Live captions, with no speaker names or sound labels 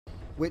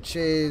which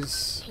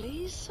is...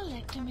 Please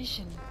select a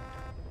mission.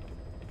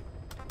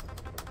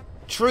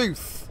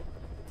 Truth.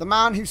 The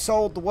man who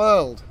sold the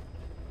world.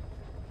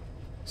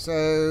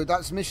 So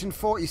that's mission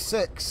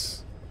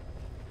 46.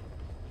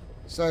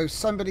 So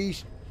somebody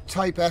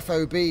type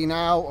FOB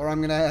now, or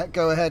I'm going to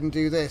go ahead and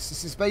do this.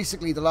 This is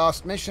basically the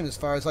last mission as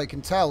far as I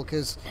can tell,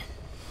 because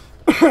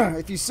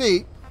if you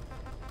see,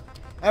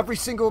 every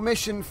single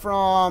mission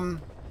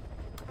from...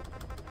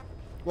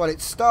 Well,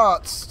 it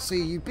starts...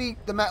 See, you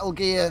beat the Metal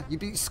Gear, you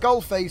beat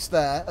Skullface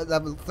there at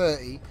level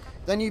 30,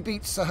 then you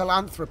beat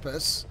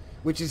Sahelanthropus,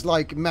 which is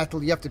like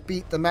metal, you have to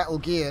beat the Metal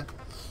Gear,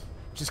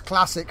 which is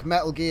classic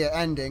Metal Gear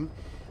ending,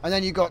 and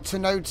then you got To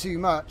Know Too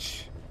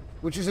Much,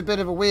 which is a bit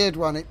of a weird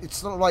one. It's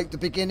sort of like the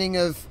beginning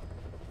of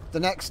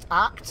the next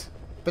act,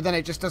 but then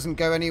it just doesn't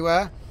go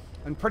anywhere.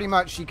 And pretty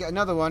much you get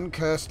another one,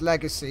 Cursed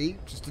Legacy,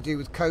 which is to do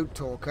with Code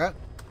Talker.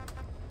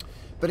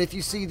 But if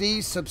you see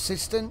these,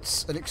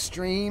 Subsistence and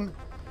Extreme,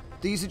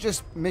 these are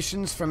just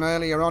missions from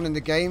earlier on in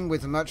the game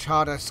with a much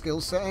harder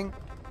skill setting.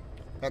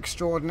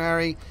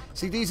 Extraordinary.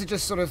 See, these are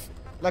just sort of,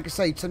 like I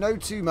say, To Know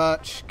Too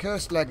Much,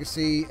 Cursed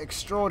Legacy,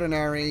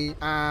 Extraordinary,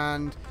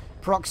 and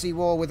Proxy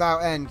War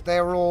Without End.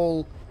 They're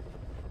all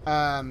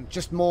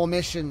just more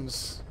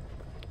missions.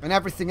 And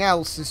everything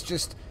else is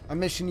just a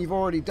mission you've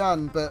already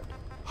done, but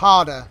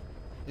harder,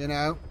 you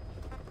know?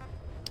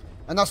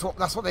 And that's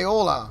what they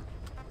all are.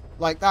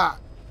 Like that.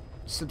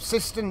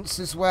 Subsistence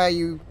is where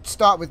you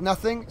start with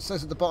nothing. It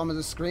says at the bottom of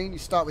the screen, you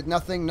start with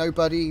nothing,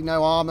 nobody,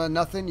 no armor,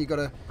 nothing. You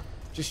gotta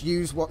just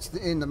use what's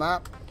in the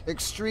map.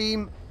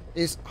 Extreme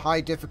is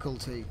high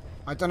difficulty.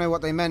 I don't know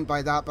what they meant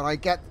by that, but I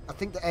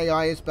think the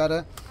AI is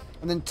better.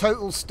 And then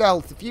total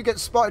stealth. If you get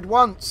spotted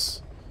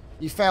once,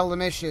 you fail the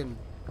mission.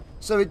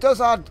 So it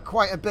does add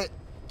quite a bit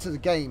to the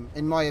game,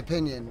 in my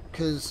opinion,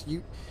 because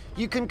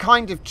you can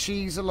kind of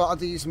cheese a lot of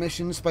these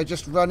missions by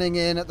just running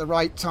in at the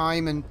right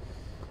time,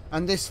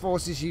 and this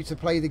forces you to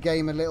play the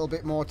game a little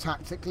bit more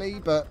tactically.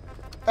 But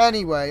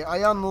anyway,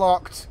 I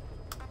unlocked...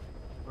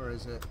 Where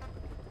is it?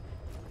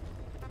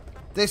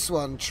 This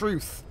one,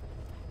 Truth.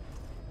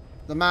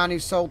 The man who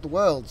sold the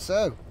world.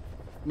 So,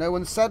 no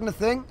one said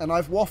anything, and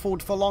I've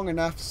waffled for long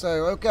enough,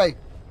 so okay.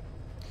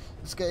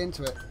 Let's get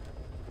into it.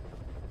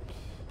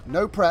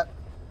 No prep.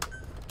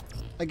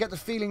 I get the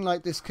feeling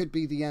like this could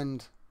be the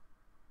end,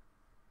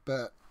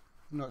 but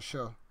I'm not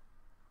sure.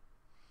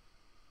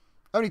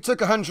 Only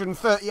took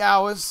 130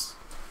 hours.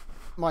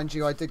 Mind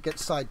you, I did get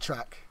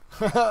sidetracked.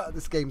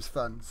 This game's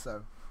fun,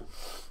 so.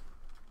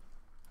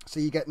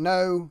 So you get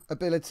no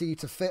ability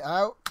to fit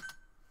out.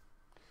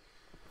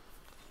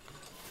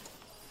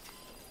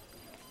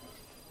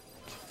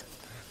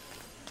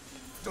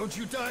 Don't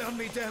you die on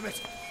me, damn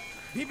it!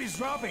 BB's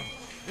dropping!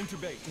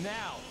 Intubate,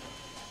 now!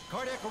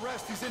 Cardiac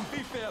arrest, he's in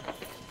BFib!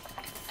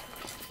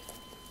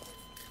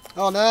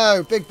 Oh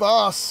no, big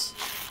boss!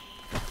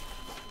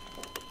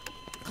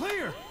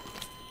 Clear!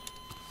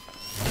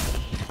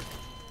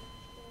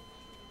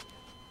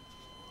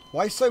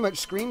 Why so much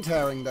screen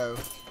tearing, though?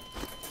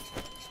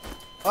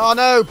 Oh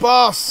no,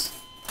 boss!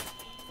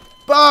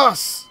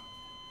 Boss!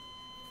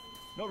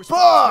 No response.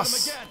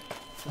 Boss! Hit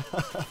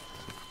him again.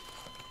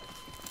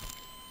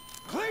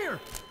 Clear!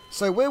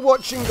 So we're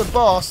watching the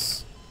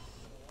boss,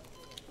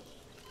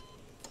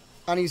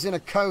 and he's in a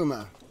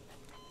coma.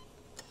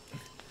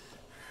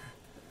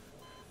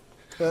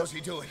 How's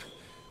he doing?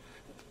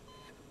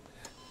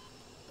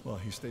 Well,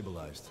 he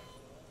stabilized,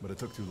 but it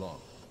took too long.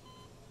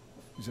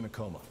 He's in a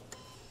coma.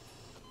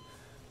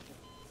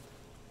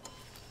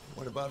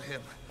 What about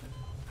him?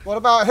 What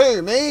about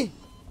who, me?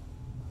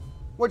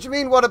 What do you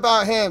mean, what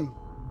about him?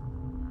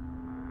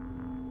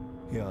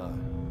 He,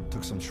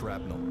 took some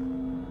shrapnel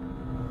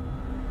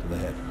to the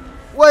head.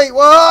 Wait,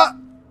 what?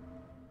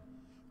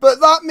 But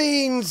that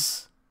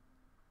means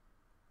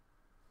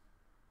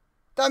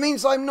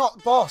I'm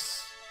not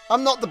boss.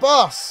 I'm not the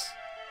boss.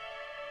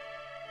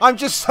 I'm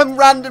just some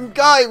random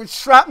guy with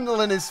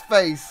shrapnel in his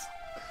face.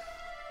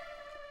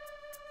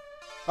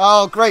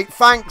 Oh, great.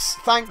 Thanks,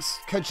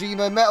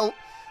 Kojima. Metal.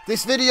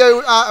 This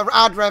video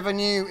ad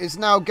revenue is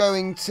now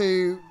going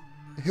to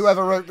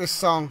whoever wrote this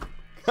song.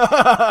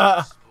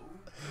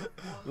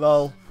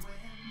 Lol.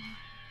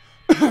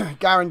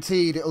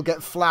 Guaranteed it'll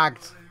get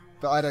flagged,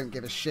 but I don't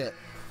give a shit.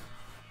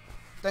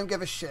 Don't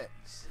give a shit.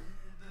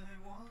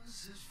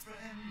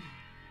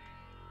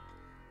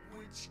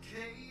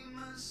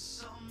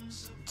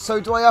 So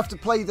do I have to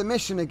play the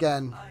mission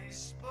again?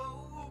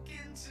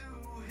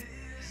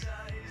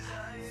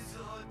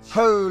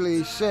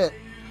 Holy shit.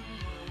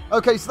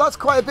 Okay, so that's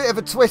quite a bit of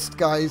a twist,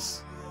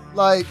 guys.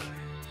 Like,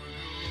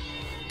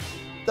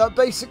 that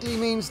basically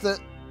means that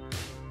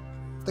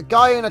the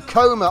guy in a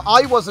coma...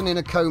 I wasn't in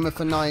a coma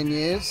for 9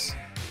 years.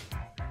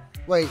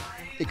 Wait,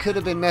 it could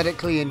have been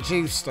medically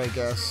induced, I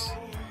guess.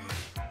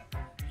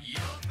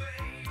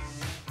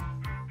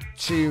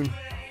 Tune.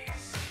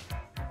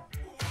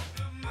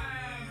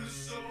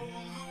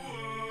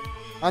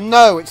 And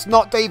no, it's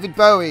not David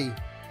Bowie.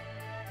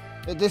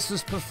 This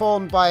was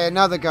performed by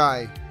another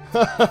guy.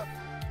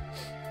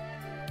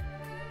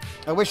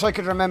 I wish I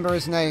could remember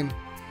his name.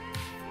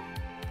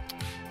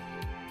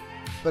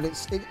 But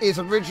it is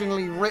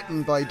originally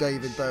written by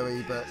David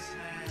Bowie, but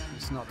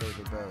it's not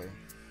David Bowie.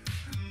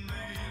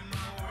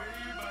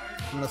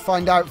 I'm going to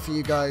find out for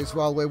you guys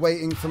while we're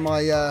waiting for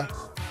my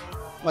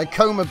my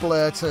coma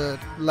blur to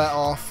let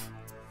off.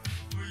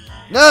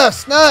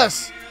 Nurse!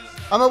 Nurse!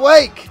 I'm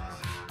awake!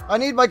 I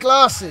need my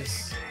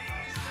glasses.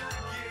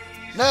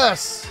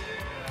 Nurse!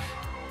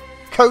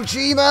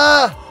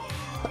 Kojima!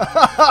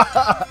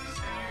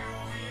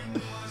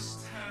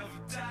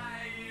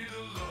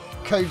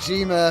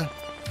 Kojima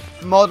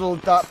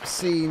modelled that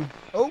scene.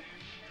 Oh!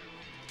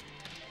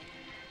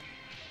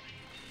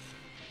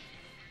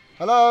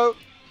 Hello?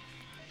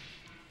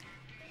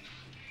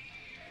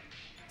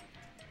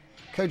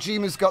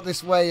 Kojima's got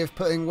this way of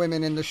putting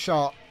women in the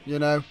shot, you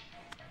know?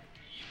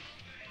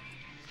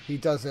 He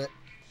does it.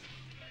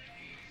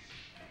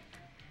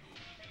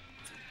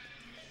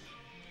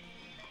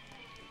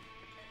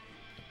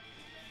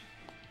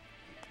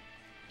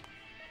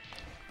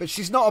 But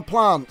she's not a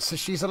plant, so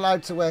she's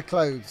allowed to wear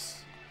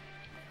clothes.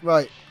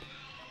 Right.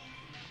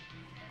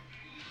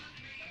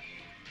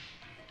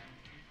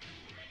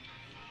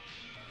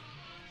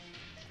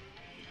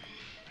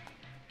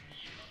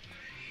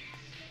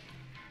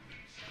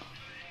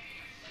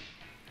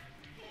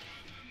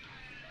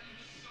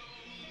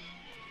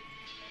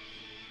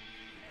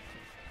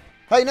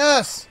 Hey,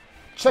 nurse!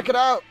 Check it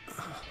out!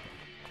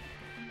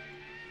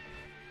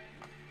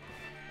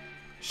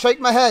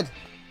 Shake my head!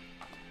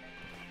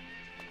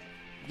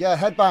 Yeah,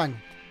 headbang.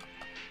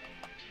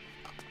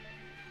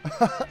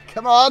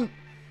 Come on!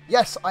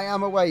 Yes, I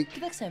am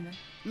awake.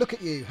 Look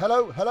at you.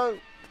 Hello, hello.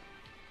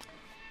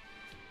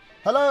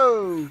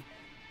 Hello!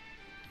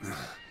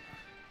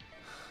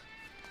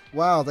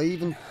 Wow, they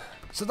even...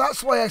 So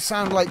that's why I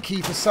sound like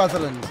Kiefer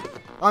Sutherland.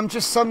 I'm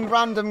just some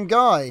random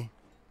guy.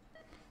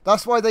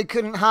 That's why they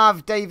couldn't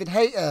have David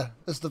Hayter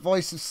as the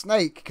voice of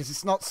Snake, because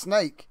it's not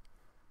Snake.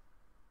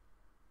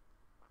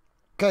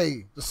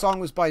 Okay, the song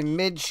was by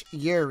Midge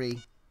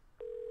Uri.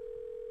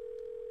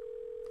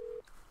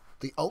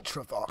 The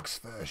Ultravox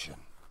version.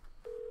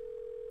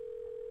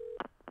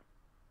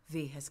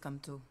 V has come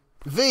too.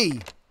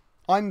 V!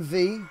 I'm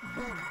V.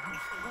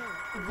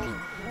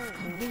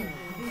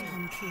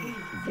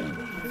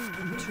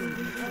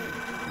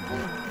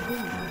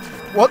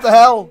 What the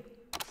hell?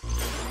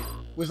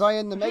 Was I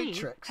in the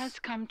Matrix? V has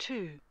come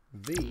too.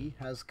 V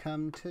has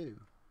come too.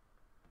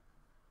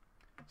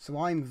 So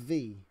I'm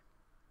V.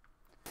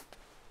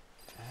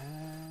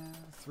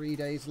 3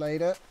 days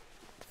later.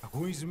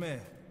 Who is me?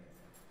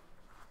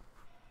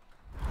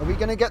 Are we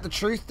going to get the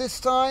truth this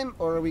time?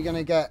 Or are we going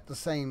to get the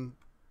same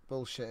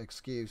bullshit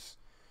excuse?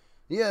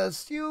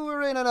 Yes, you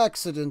were in an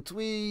accident.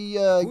 We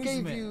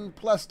gave you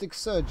plastic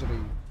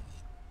surgery.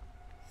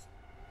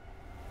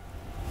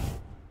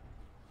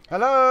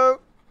 Hello?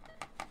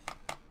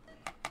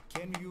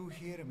 Can you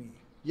hear me?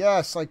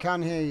 Yes, I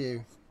can hear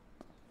you.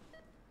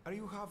 Are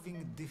you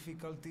having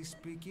difficulty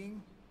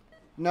speaking?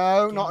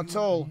 No, Can not at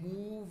all.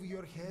 Move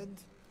your head.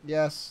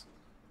 Yes.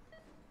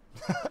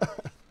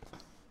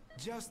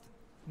 Just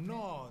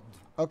nod.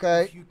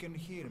 Okay. If you can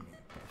hear me.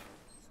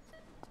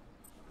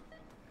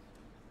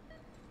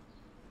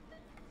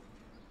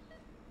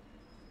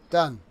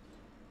 Done.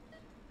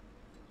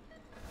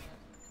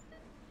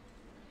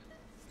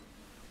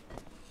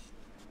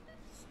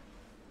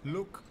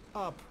 Look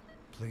up,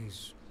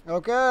 please.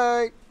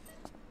 Okay.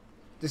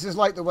 This is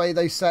like the way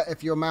they set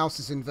if your mouse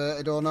is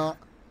inverted or not.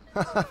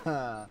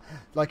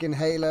 Like in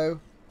Halo.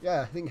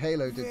 Yeah, I think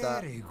Halo did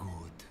that. Very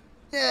good.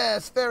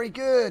 Yes, very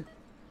good.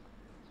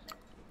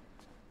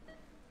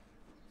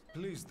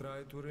 Please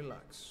try to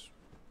relax.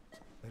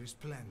 There is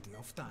plenty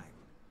of time.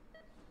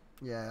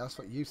 Yeah, that's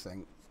what you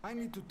think. I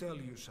need to tell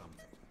you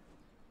something.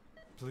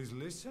 Please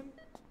listen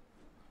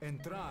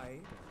and try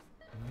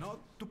not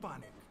to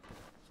panic.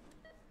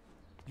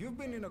 You've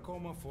been in a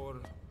coma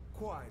for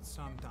quite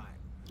some time.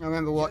 I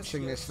remember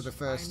watching Yes, this for the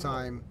first I know.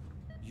 time.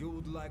 You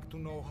would like to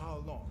know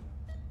how long.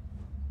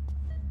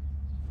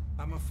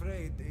 I'm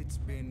afraid it's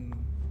been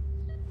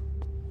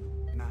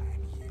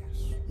 9 years.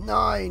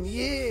 9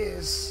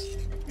 years.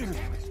 Damn it!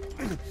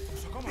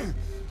 Nosocoma!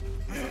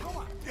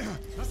 Nosocoma!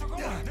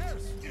 Nosocoma!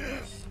 Nurse!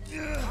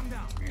 Calm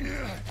down.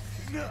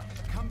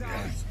 Calm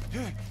down.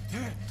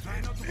 Try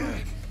not to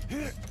panic.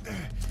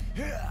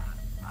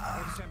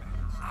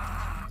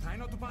 Try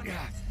not to panic.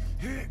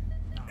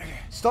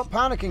 Stop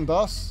panicking,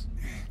 boss.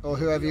 Or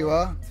whoever you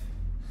are.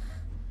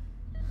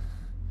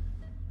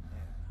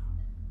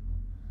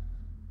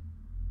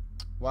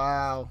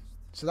 Wow.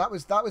 So that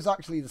was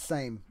actually the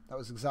same. That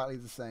was exactly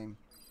the same.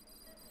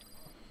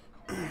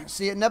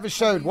 See, it never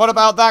showed. What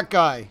about that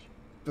guy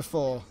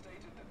before?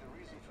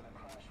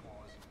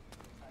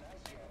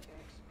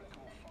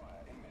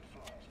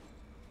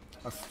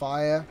 A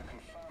fire.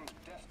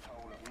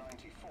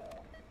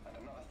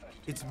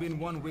 It's been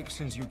 1 week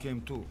since you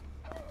came to.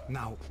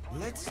 Now,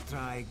 let's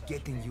try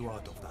getting you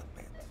out of that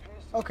bed.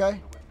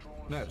 Okay.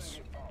 Nurse.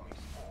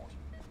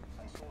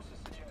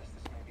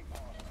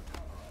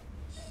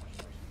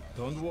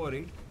 Don't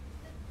worry.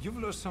 You've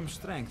lost some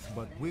strength,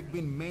 but we've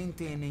been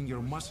maintaining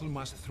your muscle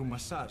mass through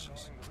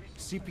massages.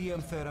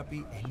 CPM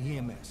therapy, and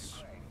EMS.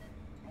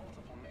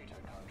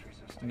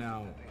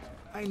 Now,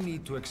 I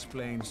need to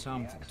explain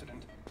something to you,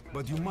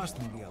 but you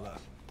mustn't be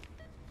alarmed.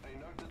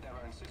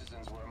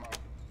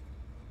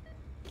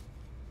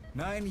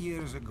 9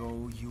 years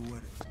ago, you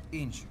were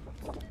injured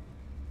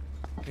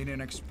in an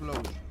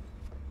explosion.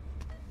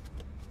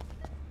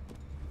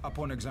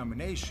 Upon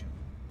examination,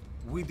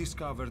 we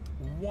discovered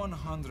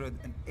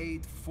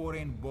 108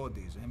 foreign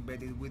bodies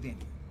embedded within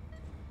you.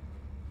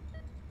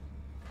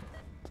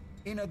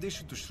 In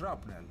addition to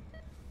shrapnel,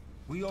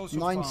 we also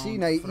found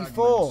 1984.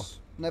 fragments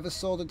Never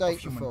saw the of date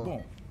human before.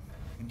 bone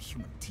and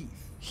human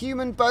teeth.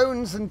 Human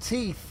bones and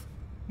teeth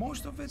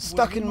Most of it was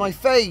stuck in my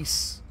removed,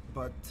 face.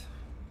 but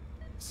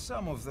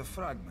some of the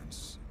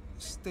fragments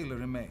still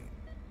remain.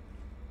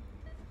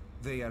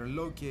 They are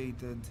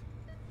located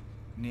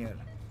near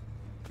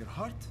your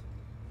heart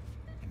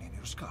and in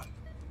your skull.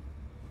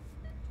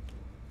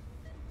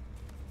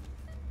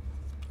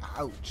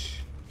 Ouch.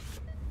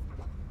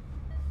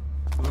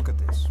 Look at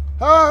this.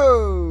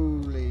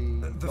 Holy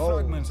The balls.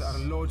 fragments are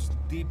lodged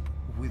deep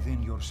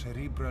within your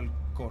cerebral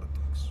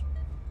cortex.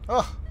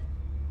 Oh,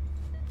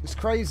 it's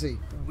crazy.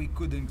 We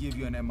couldn't give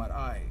you an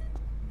MRI,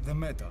 the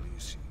metal, you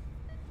see.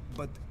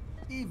 But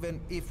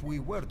even if we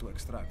were to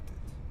extract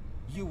it,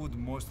 you would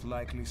most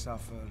likely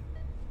suffer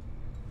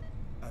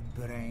a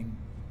brain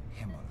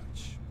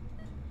hemorrhage.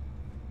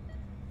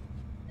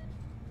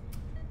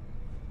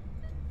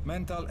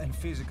 Mental and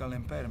physical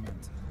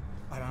impairment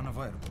are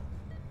unavoidable.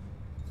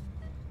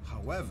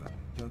 However,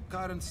 your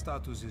current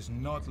status is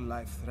not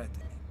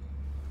life-threatening.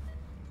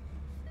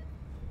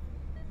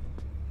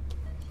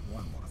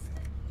 One more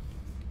thing.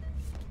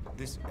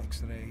 This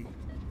X-ray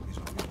is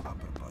of your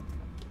upper body.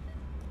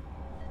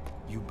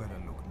 You better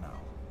look now.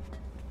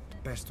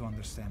 Best to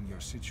understand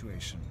your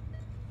situation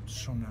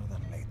sooner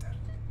than later.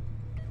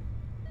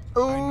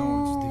 Ooh, I know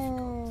it's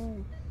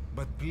difficult,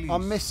 but please.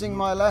 I'm missing look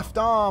my left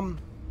arm.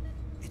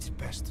 It's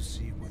best to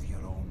see with your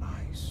own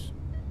eyes.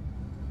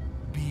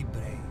 Be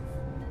brave.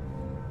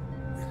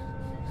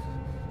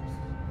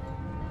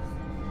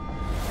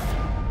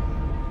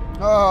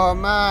 Oh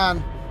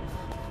man.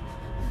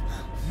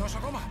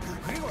 Nosokoma,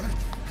 grígora.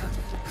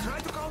 Try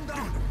to calm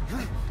down.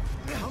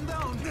 Calm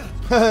down.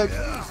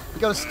 You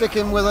gotta stick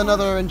him with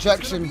another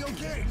injection. Be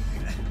okay.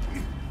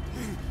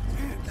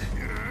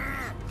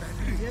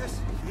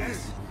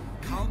 Yes.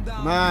 Calm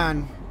down.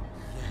 Man.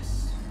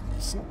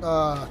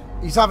 Yes.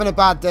 He's having a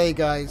bad day,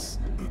 guys.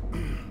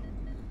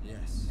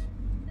 Yes.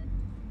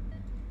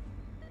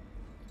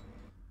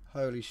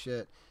 Holy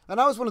shit. And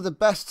that was one of the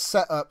best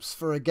setups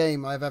for a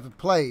game I've ever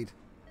played.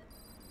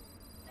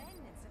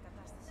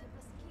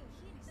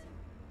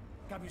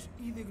 Κάποιος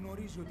ήδη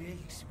γνωρίζει ότι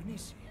έχει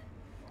ξυπνήσει.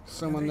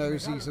 Someone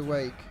knows he's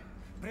awake.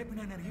 Πρέπει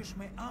να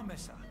ενεργήσουμε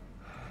άμεσα.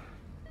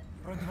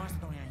 Προετοιμάστε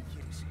τον για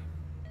εγχείρηση.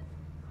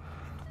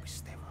 Δεν το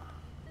πιστεύω.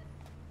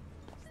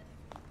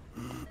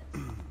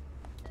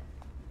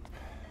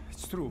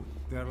 It's true.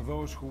 There are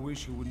those who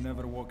wish you would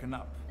never woken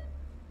up.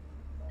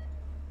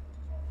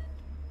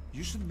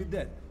 You should be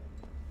dead,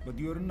 but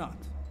you're not.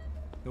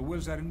 The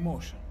wheels are in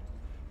motion.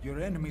 Your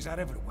enemies are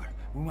everywhere.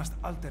 We must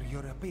alter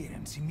your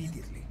appearance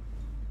immediately.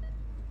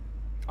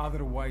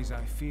 Otherwise,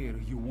 I fear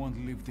you won't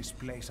leave this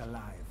place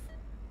alive.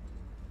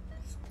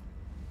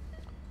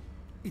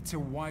 It's a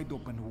wide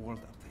open world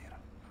up there,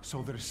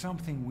 so there's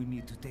something we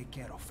need to take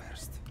care of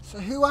first. So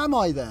who am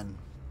I then?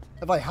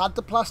 Have I had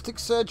the plastic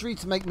surgery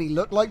to make me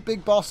look like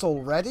Big Boss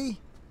already?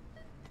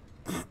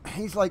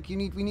 He's like,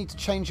 we need to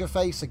change your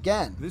face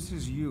again. This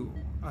is you,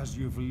 as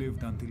you've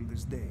lived until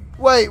this day.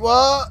 Wait,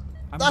 what?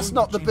 I'm That's going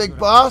not to the change Big your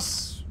Boss.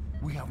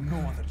 appearance. We have no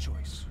other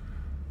choice.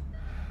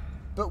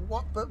 But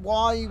what? But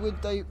why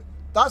would they?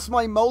 That's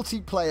my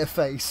multiplayer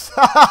face.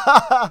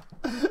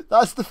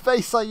 That's the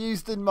face I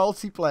used in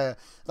multiplayer.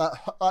 That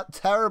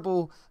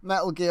terrible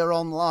Metal Gear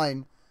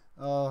Online.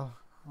 Oh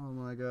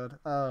my god.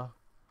 Oh.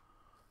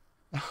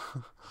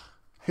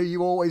 Who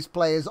you always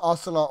play as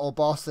Ocelot or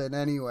Boss in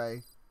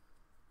anyway.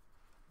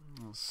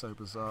 Oh, so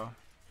bizarre.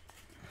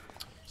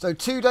 So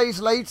 2 days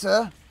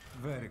later,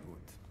 Very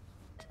good.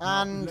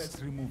 and Now, let's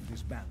remove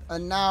this bandage.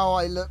 and now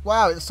I look.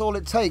 Wow, it's all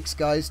it takes,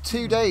 guys.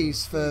 2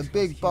 days for Please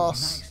Big heal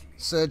Boss nicely.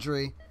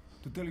 surgery.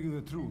 To tell you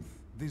the truth,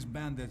 these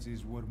bandages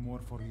were more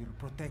for your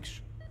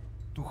protection,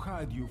 to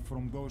hide you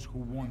from those who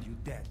want you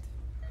dead.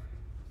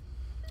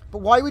 But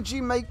why would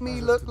you make me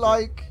As of look today,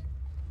 like?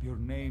 Your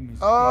name is.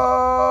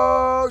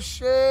 Oh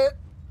shit!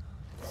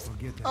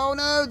 Forget that. Oh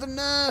no, the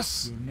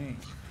nurse! Your name.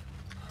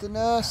 The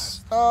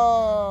nurse.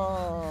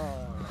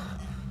 Oh.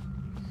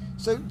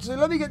 So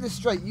let me get this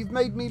straight. You've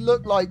made me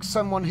look like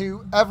someone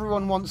who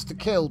everyone wants to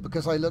kill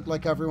because I look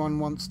like everyone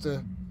wants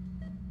to.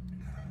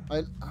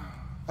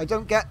 I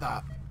don't get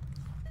that.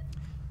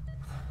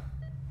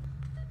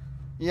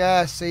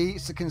 Yeah, see,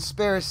 it's a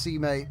conspiracy,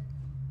 mate.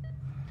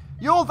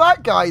 You're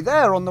that guy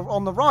there on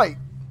the right.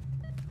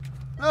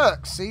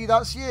 Look, see,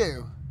 that's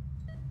you.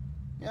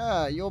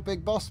 Yeah, you're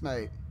Big Boss,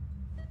 mate.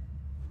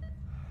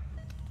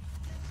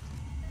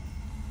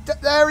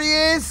 There he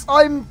is!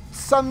 I'm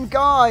some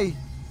guy.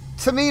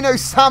 Tamino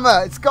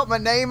Sama. It's got my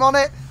name on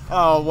it.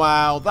 Oh,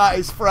 wow. That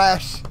is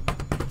fresh.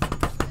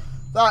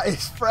 That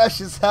is fresh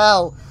as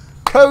hell.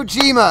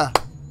 Kojima.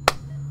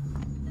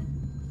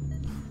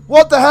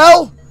 What the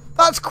hell?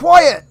 That's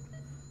quiet.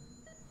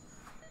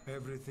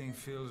 Everything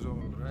feels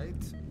all right.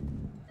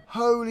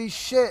 Holy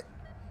shit.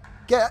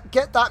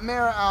 Get that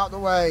mirror out of the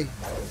way.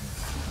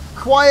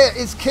 Quiet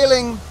is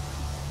killing.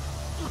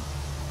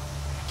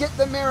 Get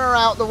the mirror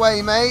out of the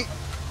way, mate.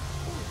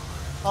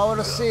 I want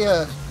to see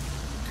her.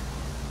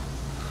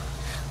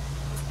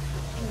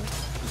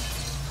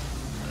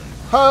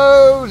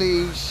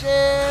 Holy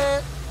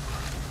shit.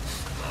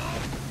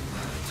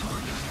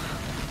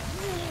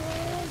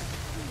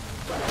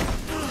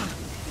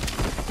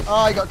 Oh,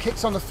 I got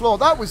kicks on the floor.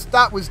 That was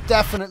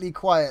definitely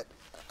quiet.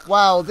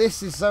 Wow,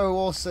 this is so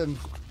awesome.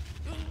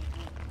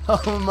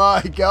 Oh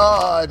my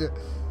god.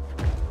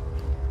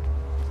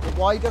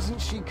 Why doesn't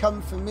she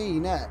come for me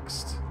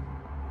next?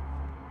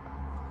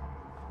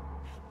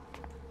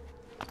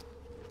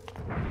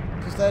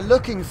 Because they're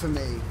looking for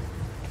me.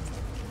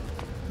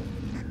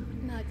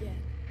 Not yet.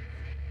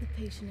 The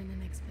patient in the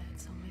next bed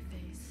saw my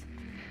face.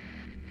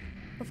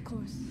 Of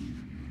course.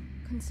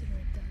 Consider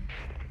it done.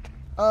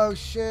 Oh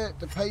shit,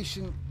 the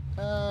patient.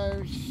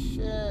 Oh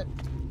shit.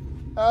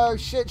 Oh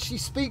shit, she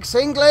speaks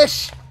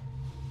English!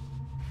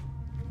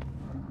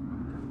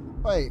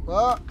 Wait,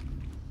 what?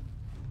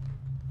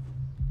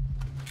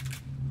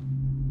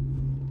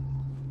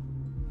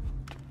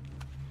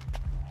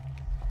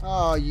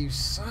 Oh, you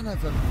son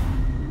of a...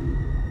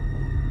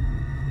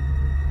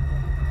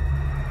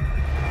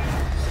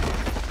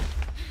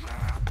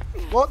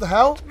 What the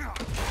hell?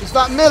 Is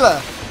that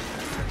Miller?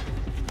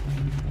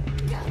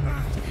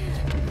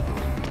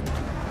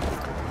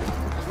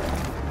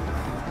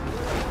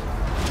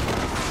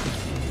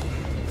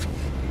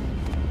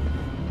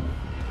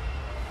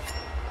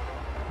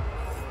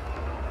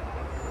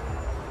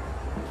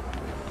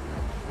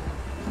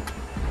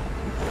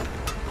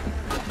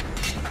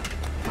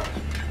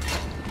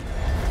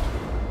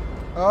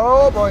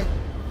 Oh boy.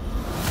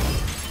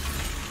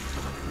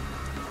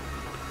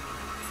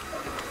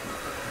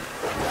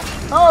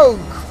 Oh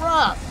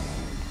crap.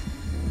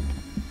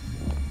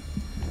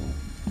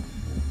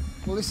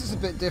 Well, this is a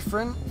bit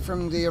different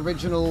from the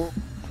original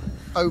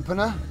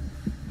opener.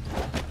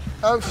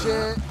 Oh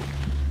shit.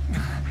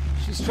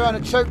 She's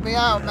trying to choke me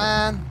out,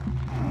 man.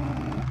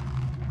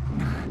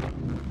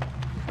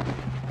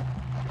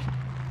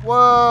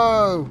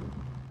 Whoa.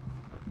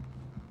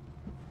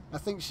 I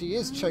think she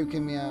is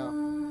choking me out.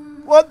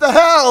 What the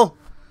hell?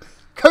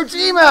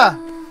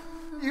 Kojima!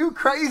 You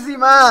crazy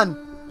man!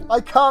 I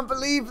can't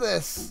believe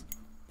this!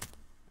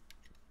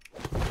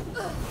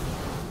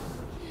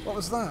 What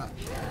was that?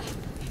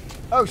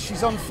 Oh,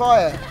 she's on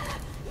fire.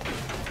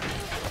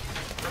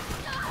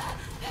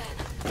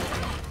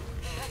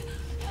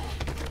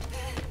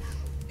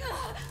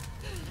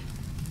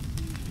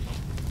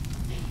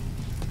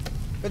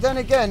 But then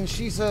again,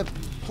 she's a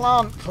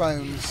plant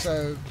clone,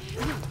 so...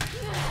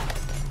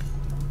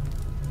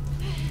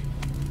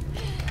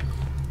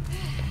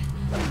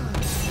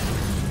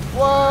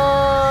 Whoa!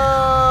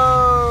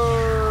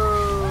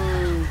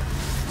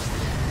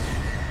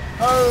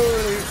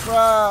 Holy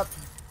crap!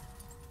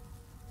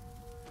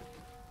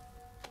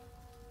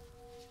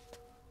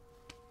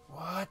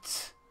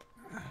 What?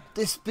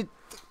 This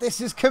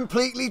is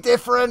completely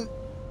different.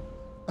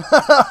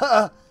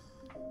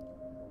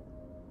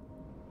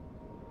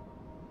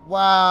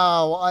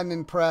 Wow, I'm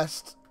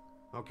impressed.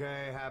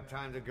 Okay, have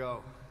time to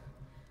go.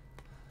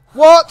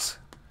 What?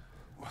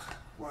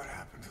 What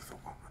happened to the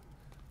woman?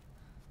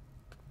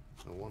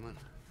 The woman?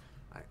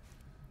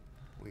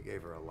 We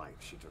gave her a light.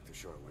 She took the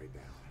short way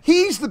down.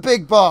 He's the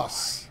big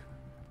boss.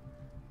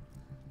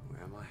 Who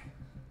am I?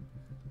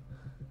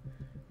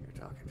 You're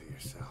talking to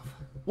yourself.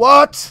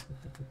 What?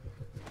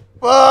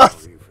 What?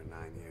 I've known you for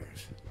 9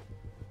 years.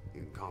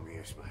 You can call me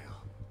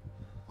Ishmael.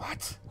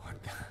 What?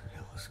 What the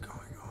hell is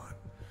going on?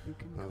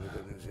 Well, the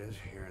good news is,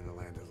 you're in the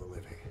land of the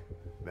living.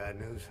 Bad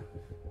news?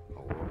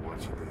 The world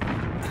wants you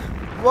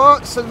dead.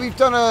 What? So we've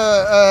done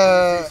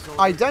a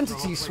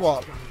identity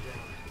swap.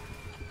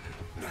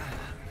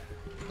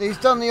 He's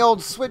done the old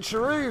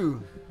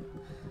switcheroo.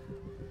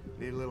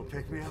 Need a little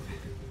pick-me-up?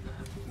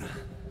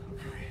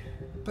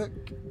 But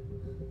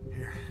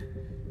Here.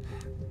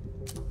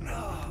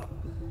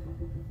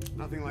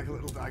 Nothing like a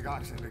little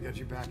digoxin to get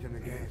you back in the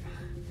game.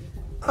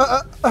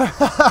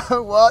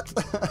 what?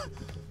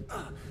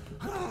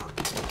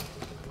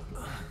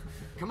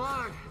 Come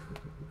on!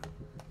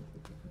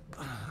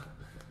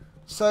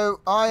 So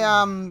I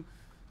am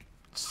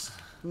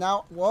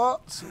now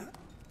what?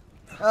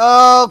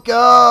 Oh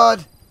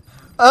god!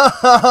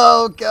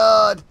 Oh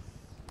god!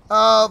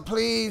 Oh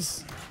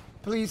please,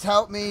 please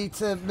help me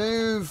to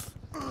move.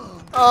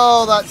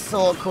 Oh, that's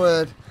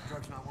awkward.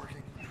 Drug's not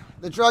working.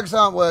 The drugs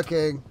aren't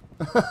working.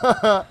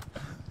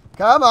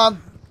 Come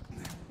on.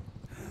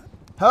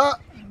 Huh?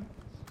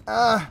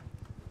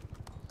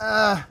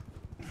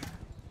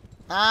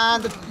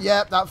 And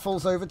yep, that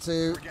falls over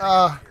too.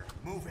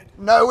 Move it.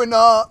 No, we're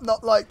not.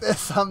 Not like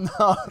this. I'm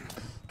not.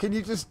 Can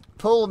you just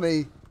pull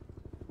me?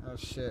 Oh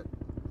shit.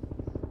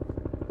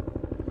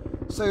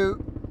 So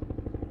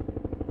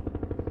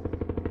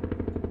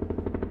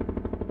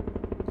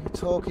you're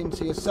talking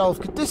to yourself.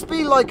 Could this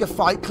be like a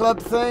Fight Club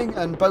thing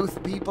and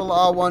both people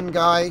are one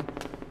guy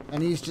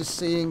and he's just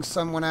seeing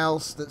someone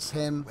else that's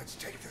him? Let's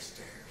take the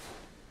stairs.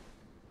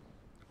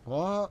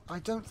 What? I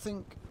don't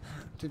think...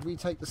 Did we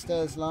take the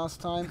stairs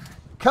last time?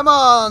 Come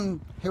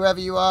on, whoever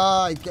you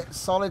are. I get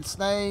Solid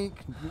Snake.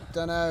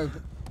 Don't know.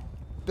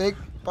 Big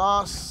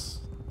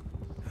Boss.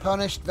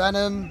 Punished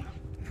Venom.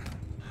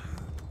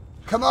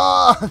 Come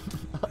on!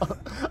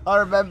 I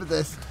remember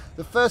this.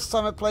 The first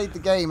time I played the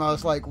game, I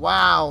was like,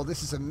 wow,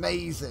 this is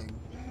amazing.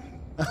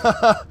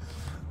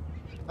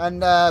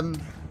 And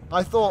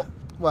I thought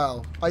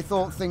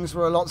things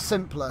were a lot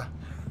simpler.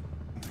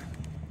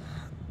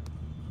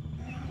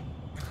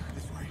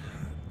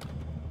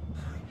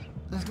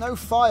 There's no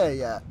fire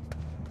yet.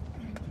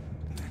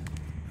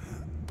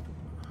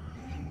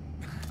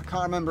 I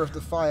can't remember if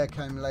the fire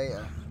came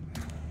later.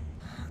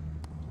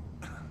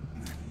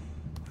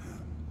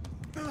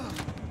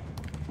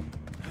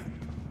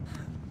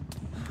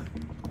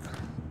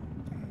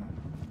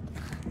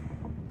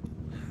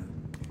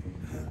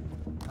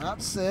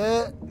 That's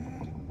it.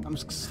 I'm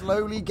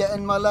slowly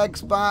getting my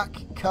legs back.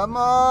 Come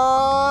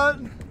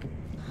on.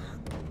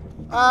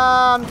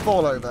 And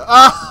fall over.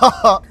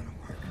 Ah!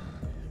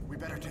 We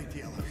better take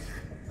the elevator.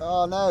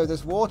 Oh no,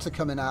 there's water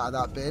coming out of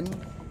that bin.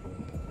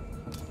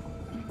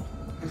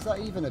 Is that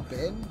even a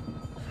bin?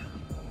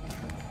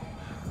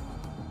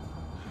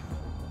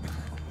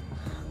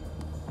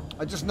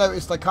 I just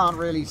noticed I can't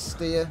really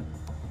steer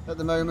at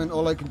the moment.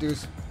 All I can do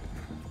is...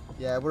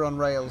 Yeah, we're on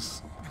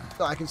rails.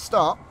 So I can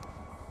stop.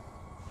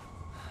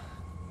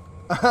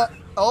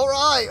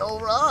 Alright,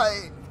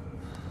 alright.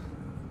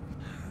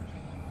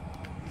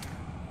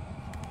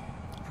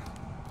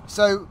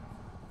 So,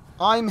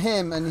 I'm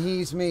him and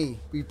he's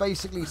me. We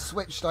basically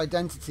switched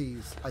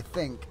identities, I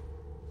think.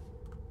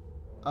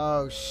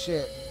 Oh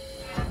shit.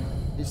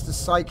 It's the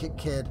psychic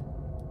kid.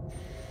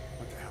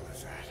 What the hell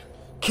is that?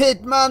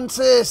 Kid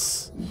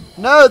Mantis!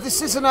 No,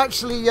 this isn't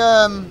actually,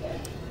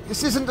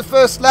 this isn't the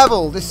first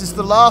level. This is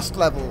the last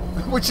level,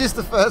 which is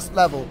the first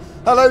level.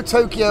 Hello,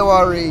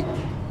 Tokyo RE.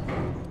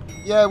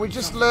 Yeah, we're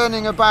just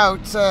learning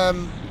about,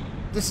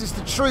 this is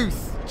the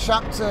truth,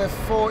 chapter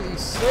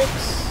 46.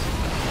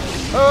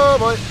 Oh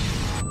boy.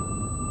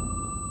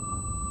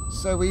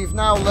 So we've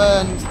now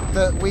learned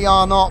that we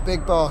are not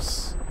Big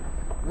Boss.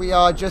 We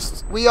are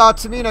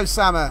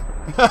Tamino-sama.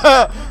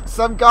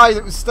 Some guy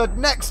that was stood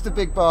next to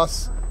Big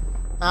Boss.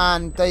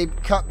 And they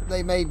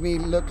made me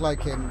look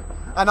like him.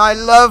 And I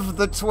love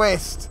the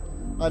twist.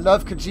 I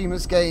love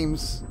Kojima's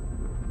games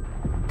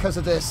because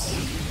of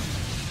this.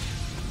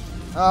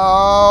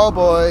 Oh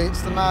boy,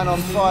 it's the man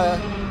on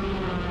fire.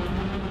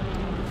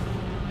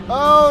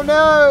 Oh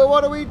no,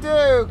 what do we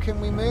do? Can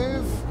we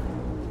move?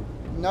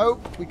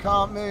 Nope, we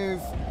can't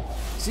move.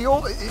 See,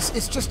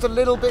 it's just a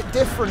little bit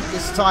different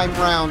this time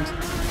round.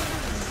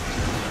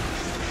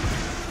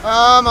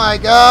 Oh my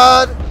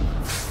god.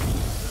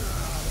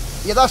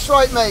 Yeah, that's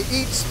right, mate.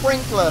 Eat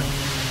sprinkler.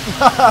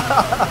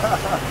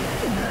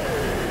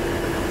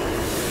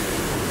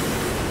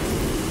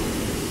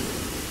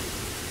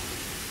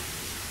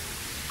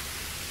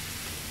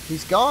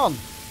 He's gone.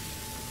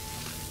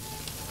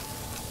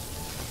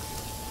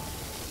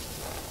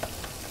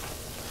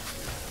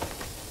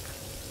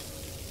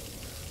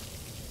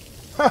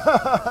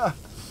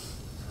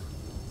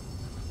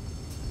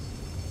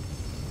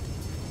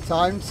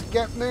 Time to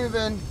get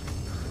moving.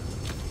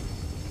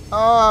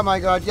 Oh my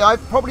god, yeah,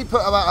 I've probably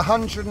put about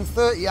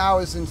 130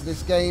 hours into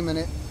this game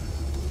and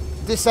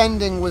this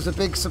ending was a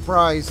big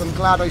surprise. I'm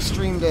glad I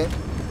streamed it.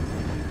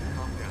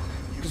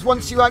 Because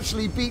once you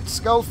actually beat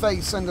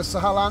Skullface and the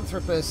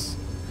Sahelanthropus,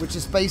 which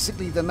is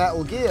basically the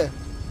Metal Gear,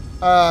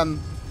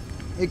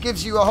 it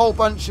gives you a whole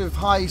bunch of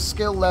high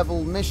skill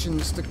level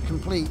missions to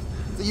complete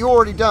that you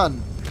already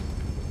done.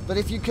 But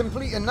if you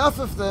complete enough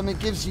of them, it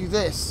gives you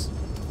this,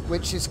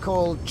 which is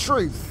called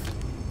Truth,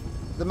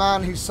 the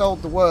man who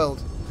sold the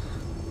world.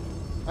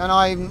 And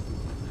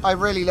I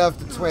really love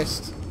the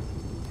twist.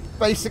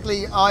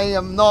 Basically, I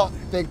am not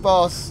Big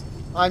Boss.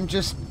 I'm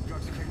just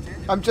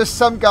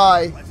some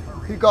guy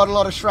who got a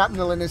lot of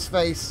shrapnel in his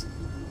face.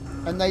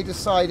 And they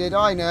decided,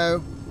 I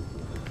know,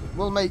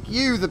 we'll make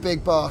you the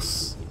Big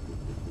Boss.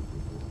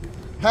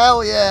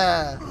 Hell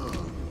yeah!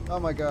 Oh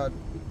my god.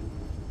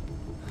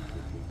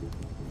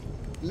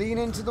 Lean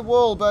into the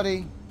wall,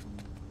 buddy.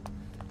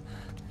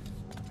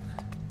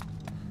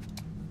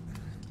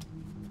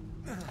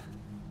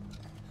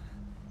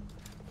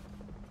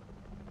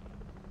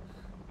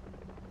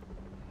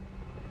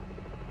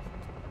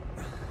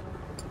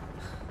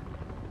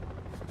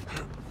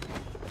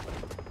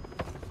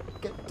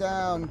 Get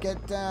down,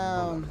 get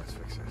down. Let's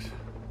fix this.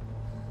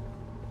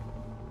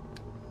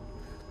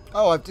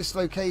 Oh, I've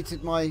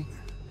dislocated my...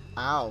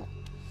 Ow.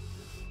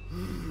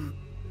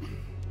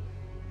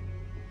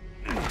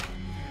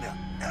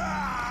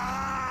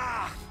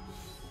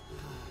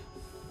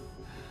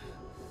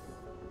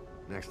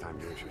 Next time,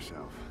 do it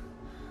yourself.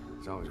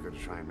 It's always good to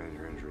try and mend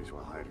your injuries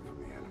while hiding from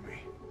the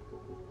enemy.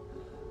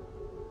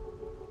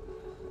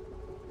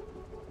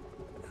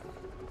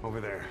 Over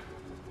there.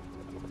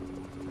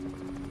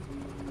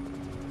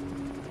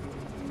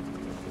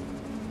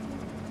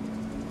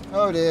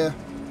 Oh dear.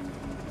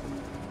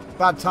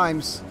 Bad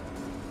times.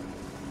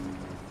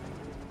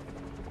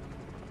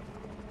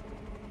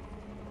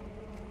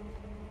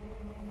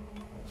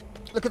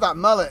 Look at that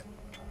mullet.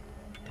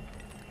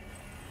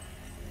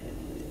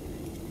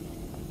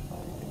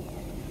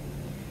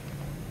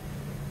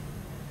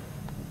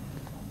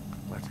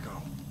 Let's go.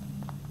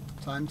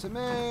 Time to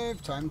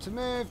move, time to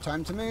move,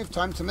 time to move,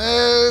 time to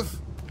move.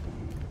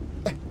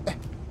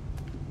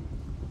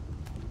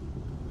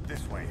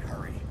 This way,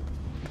 hurry.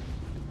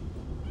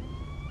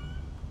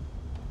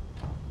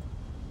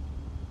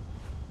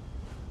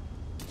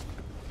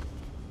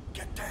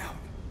 Get down.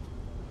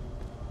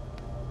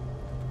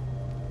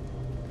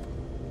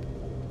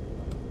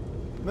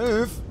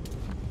 Move.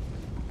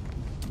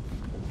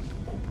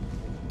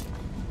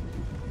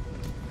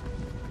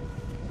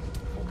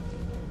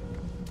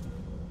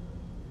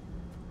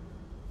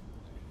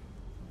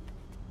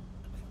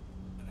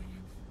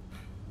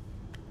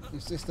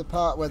 Is this the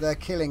part where they're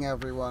killing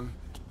everyone?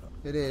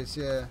 It is,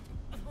 yeah.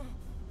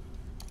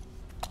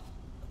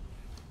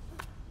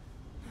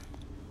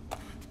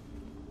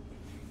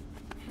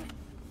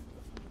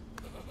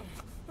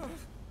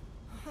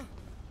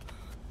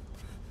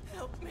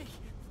 Help me,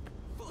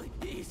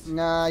 please.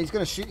 Nah, he's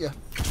gonna shoot you.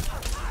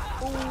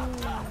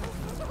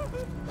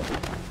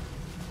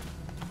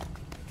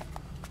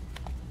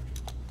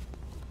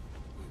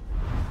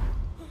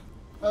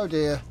 Oh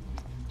dear.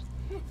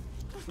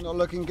 Not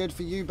looking good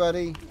for you,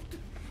 buddy.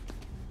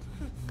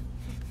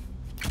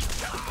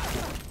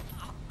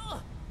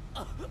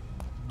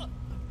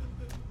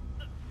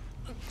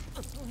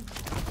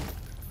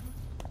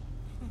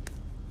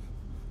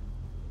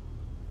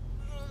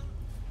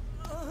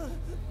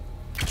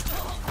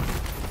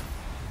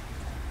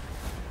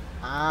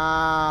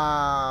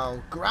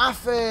 Ow!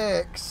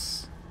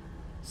 Graphics!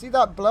 See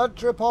that blood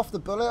drip off the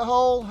bullet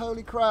hole?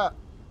 Holy crap.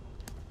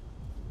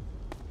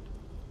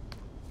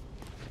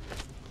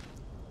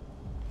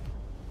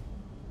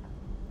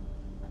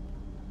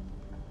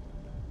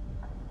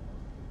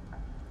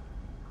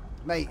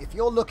 Mate, if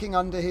you're looking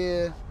under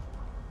here...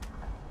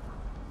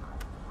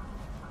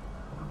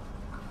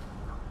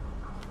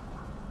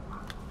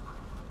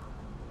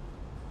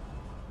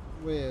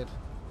 Weird.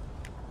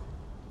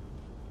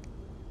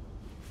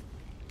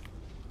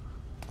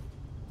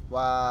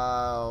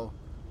 Wow.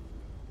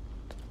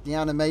 The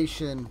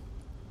animation.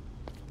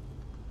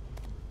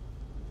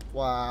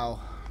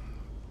 Wow.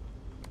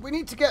 We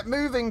need to get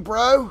moving,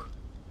 bro.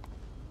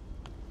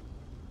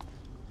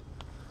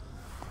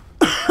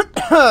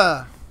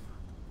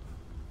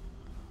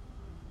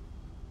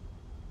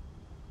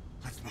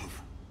 Let's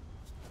move.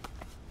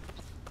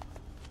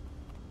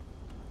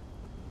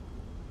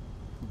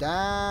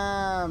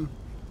 Damn.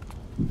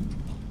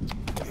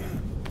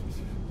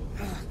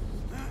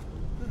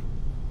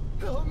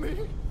 Help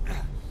me.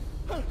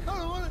 I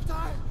don't want to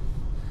die.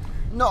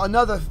 Not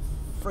another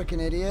freaking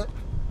idiot.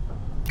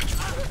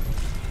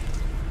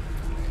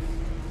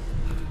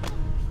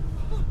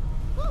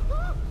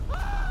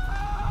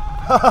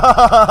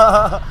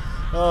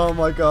 Oh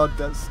my god,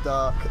 that's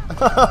dark.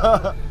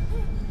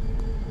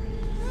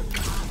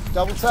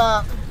 Double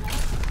tap.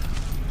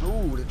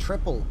 Ooh, the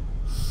triple.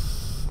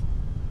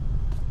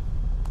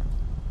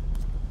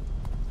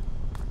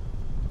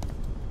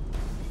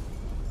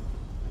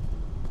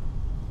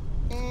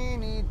 We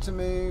need to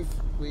move.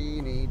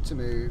 We need to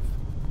move.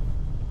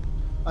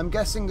 I'm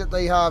guessing that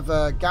they have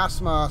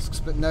gas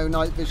masks but no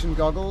night vision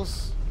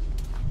goggles.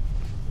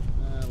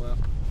 Well.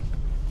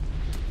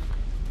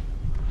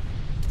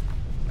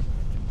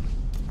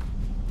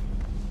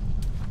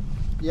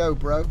 Yo,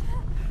 bro.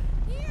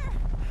 Here!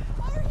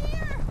 Over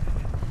here!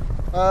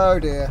 Oh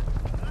dear.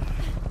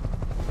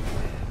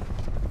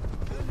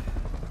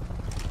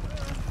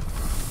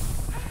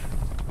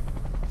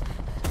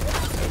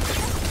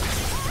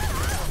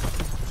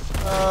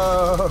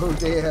 Oh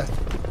dear.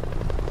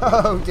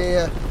 Oh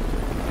dear.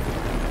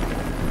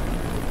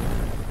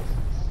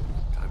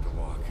 Time to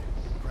walk.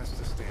 Press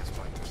the stance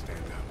button to stand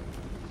up.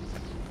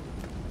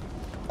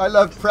 I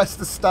love press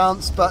the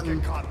stance button.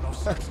 Get caught in those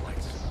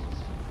searchlights.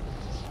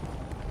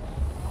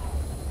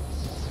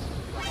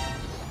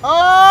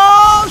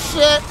 Oh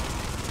shit!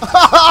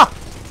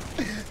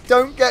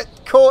 Don't get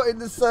caught in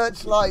the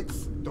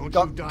searchlights. Don't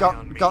got, you die got,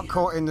 on me. got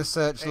caught in the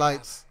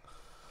searchlights.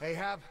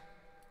 Ahab?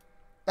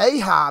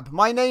 Ahab?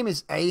 My name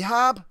is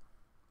Ahab?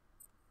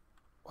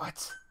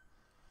 What?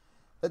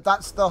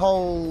 That's the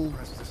whole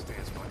Press the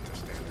stance button to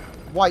stand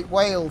up. white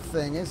whale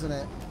thing, isn't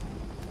it?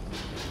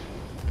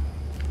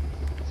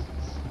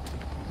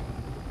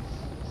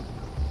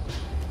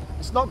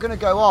 It's not going to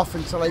go off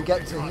until I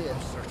get to Caught in here.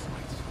 those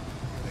searchlights.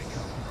 Here they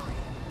come.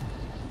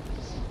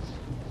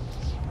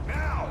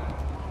 Now!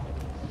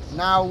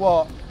 Now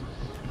what?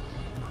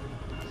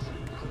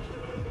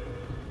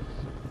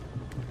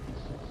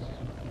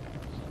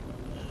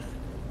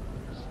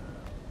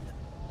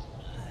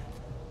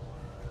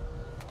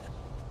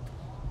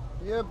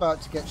 You're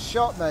about to get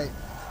shot, mate.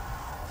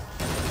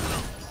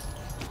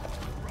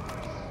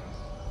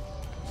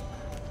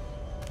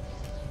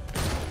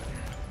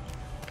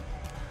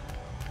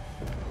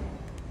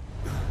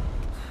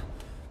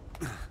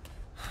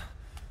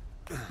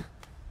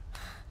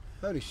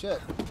 Holy shit.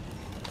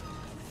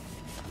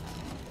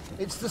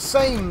 It's the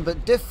same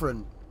but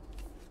different.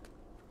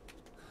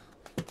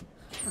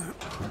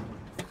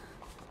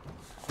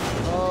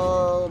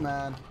 Oh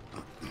man.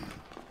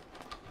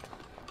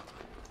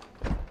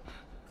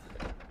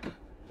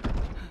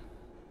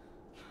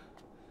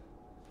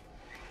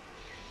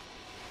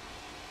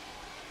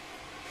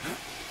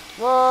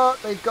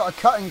 What? They've got a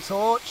cutting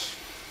torch.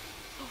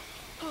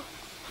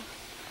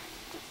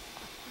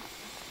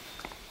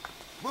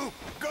 Move!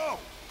 Go!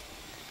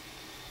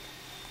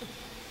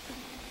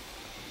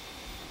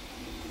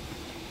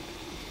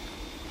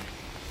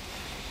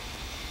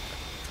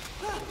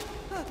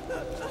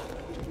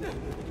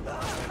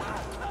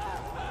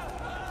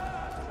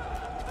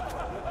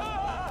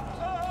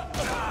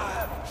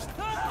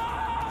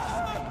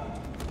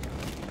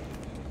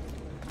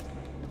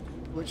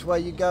 Which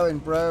way you going,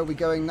 bro? Are we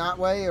going that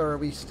way or are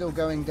we still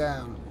going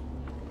down?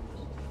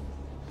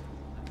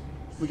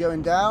 We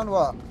going down?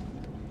 What?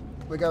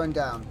 We're going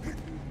down.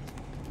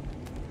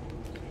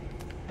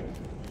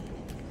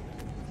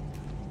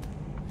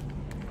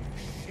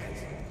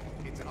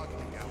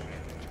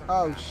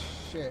 Oh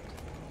shit.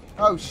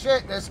 Oh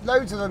shit, there's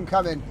loads of them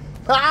coming.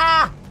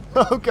 Ah!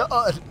 Oh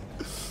god.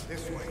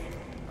 This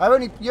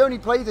way. You only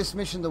played this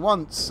mission the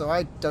once, so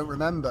I don't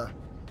remember.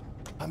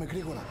 Come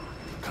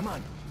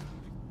on.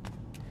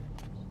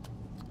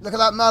 Look at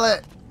that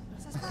mullet.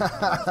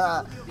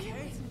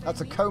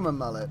 That's a coma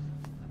mullet.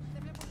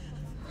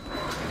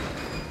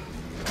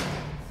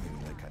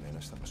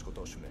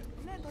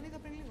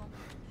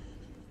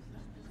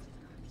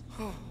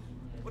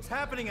 What's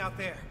happening out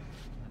there?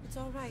 It's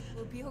all right.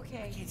 We'll be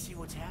okay. I can't see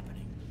what's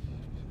happening.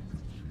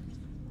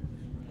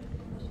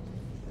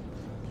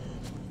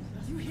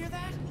 You hear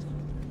that?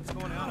 What's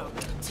going on out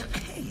there?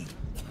 Hey!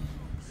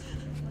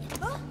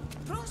 Oh,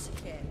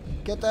 prosecutor.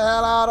 Get the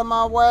hell out of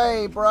my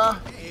way, bruh.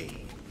 Hey!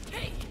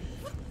 Hey!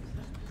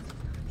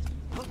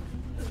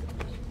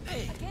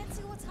 I can't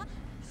see what's happening.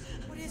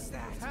 What is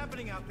that? What's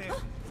happening out there?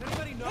 Does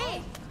anybody know?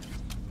 Hey!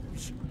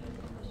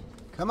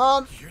 Come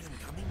on. Hear them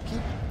coming?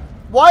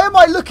 Why am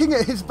I looking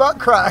at his butt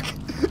crack?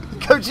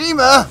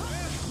 Kojima!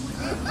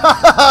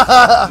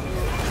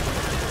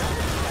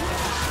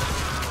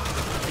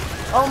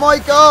 Oh my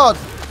god!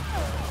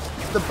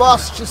 The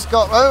boss just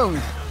got owned.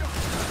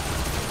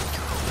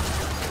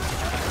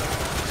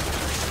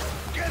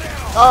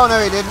 Oh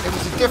no, he didn't. It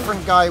was a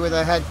different guy with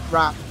a head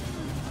wrap.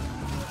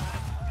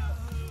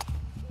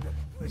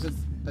 It was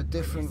a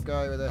different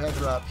guy with a head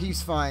wrap.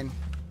 He's fine.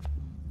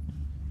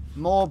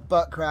 More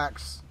butt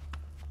cracks.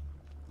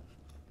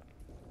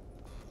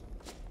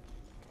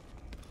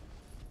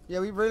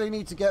 Yeah, we really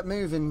need to get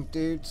moving,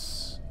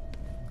 dudes.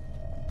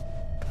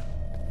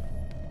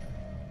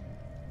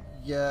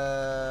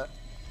 Yeah.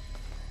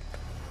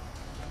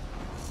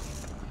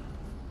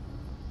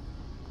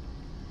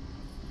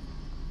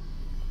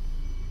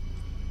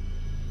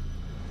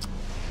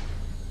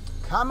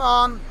 Come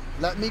on,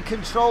 let me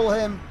control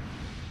him.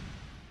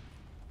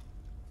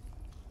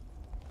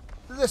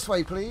 This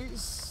way,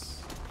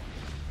 please.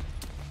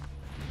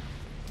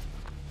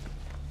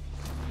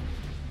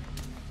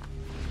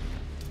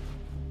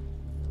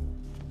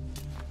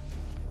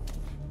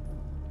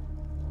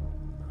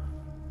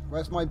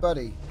 Where's my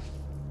buddy?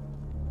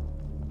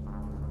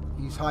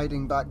 He's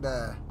hiding back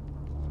there.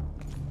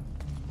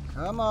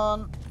 Come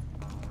on.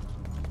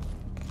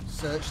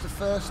 Search the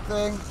first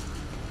thing.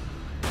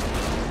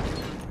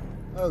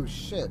 Oh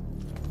shit.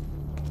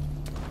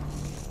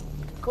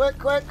 Quick,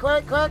 quick,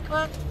 quick, quick,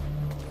 quick.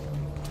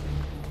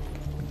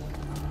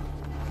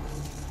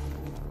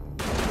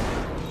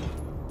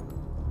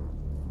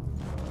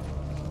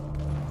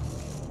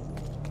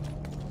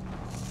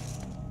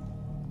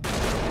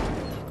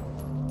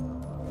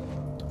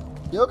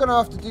 You're gonna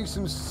have to do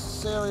some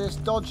serious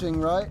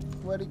dodging, right?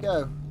 Where'd he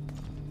go?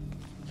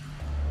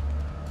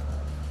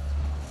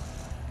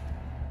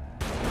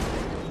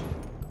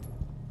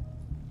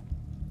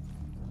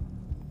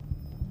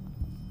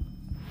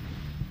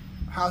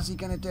 How's he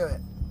gonna do it?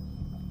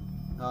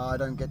 Oh, I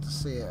don't get to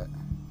see it.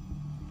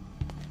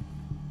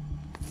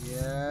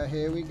 Yeah,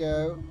 here we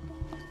go.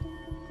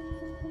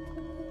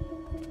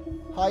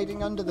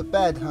 Hiding under the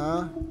bed,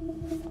 huh?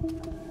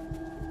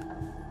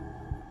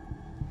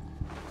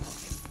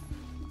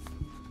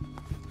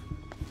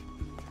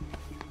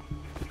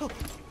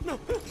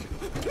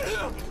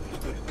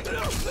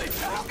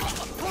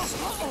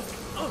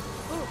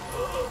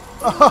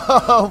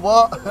 Oh,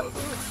 what?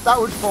 That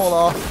would fall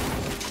off.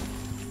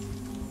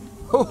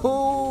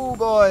 Oh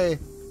boy.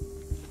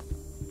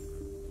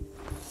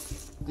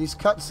 These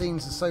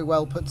cutscenes are so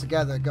well put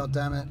together, god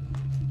damn it.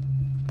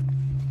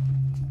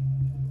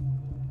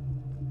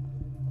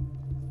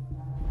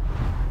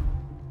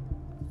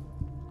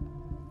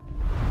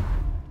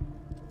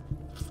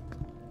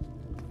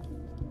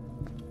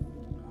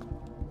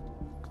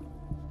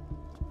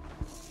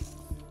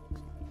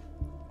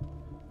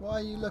 Why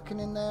are you looking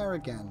in there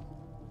again?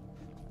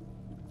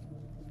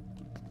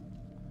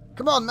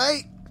 Come on,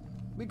 mate!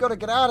 We gotta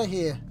get out of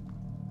here.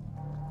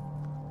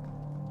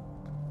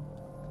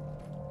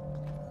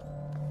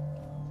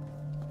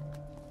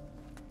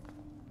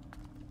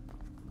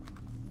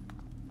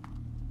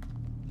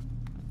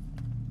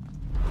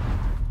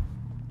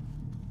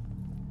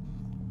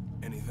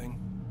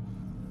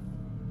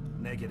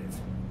 Negative.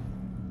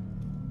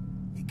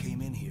 He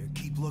came in here.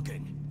 Keep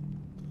looking.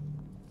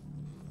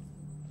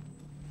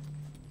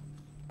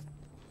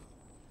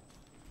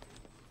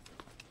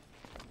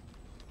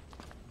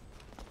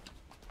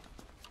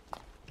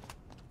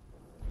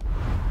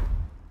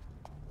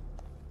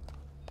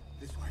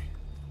 This way.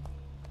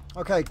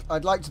 Okay,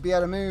 I'd like to be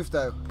able to move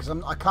though, because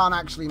I can't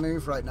actually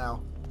move right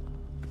now.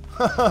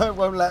 It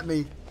won't let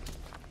me.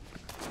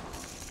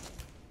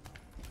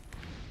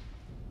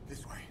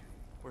 This way.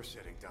 We're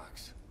sitting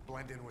ducks.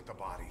 Blend in with the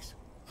bodies.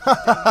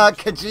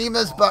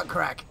 Kojima's butt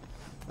crack.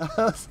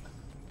 If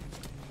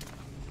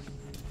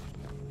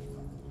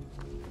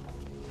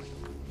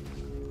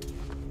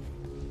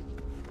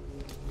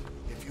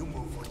you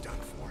move, we're done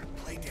for.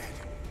 Play dead.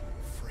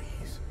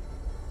 Freeze.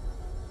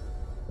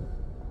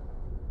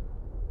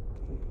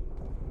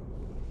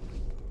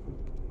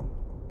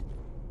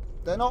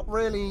 They're not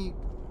really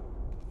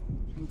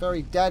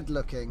very dead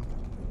looking.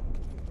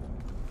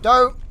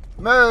 Don't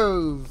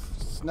move,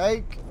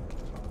 Snake.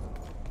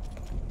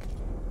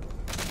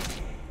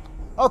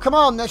 Oh, come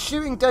on, they're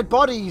shooting dead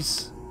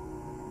bodies.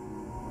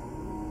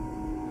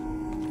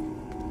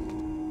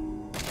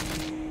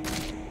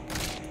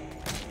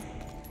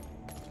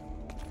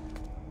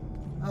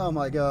 Oh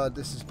my god,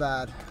 this is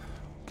bad.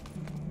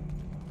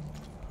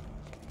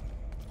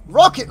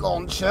 Rocket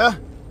launcher?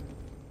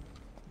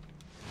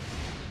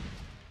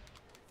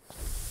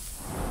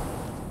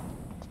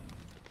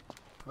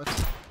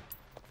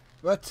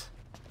 What?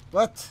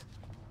 What?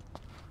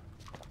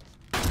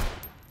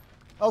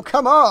 Oh,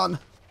 come on!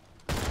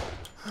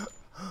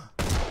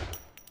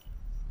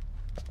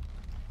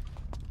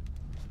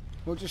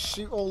 We'll just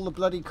shoot all the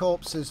bloody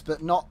corpses,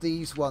 but not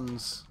these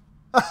ones.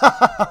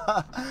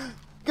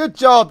 Good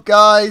job,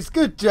 guys!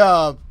 Good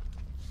job!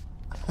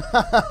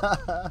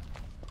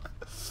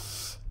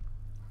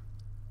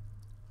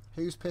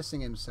 Who's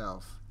pissing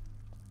himself?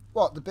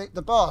 What,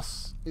 the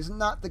boss? Isn't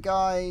that the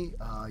guy?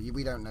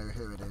 We don't know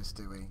who it is,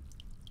 do we?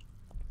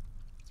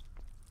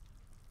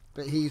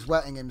 But he's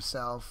wetting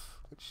himself,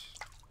 which...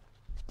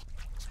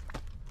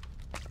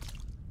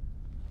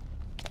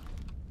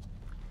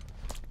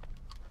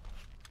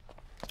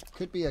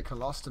 could be a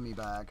colostomy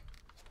bag.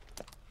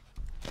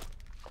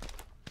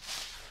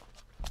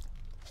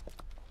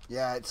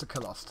 Yeah, it's a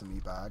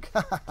colostomy bag.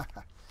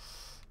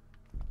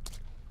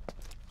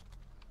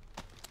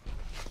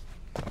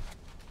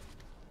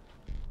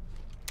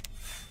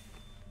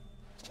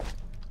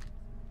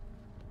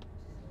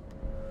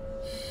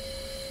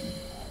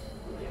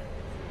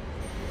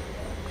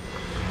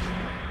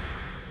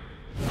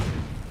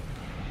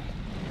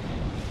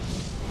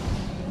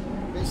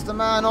 It's the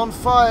man on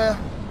fire.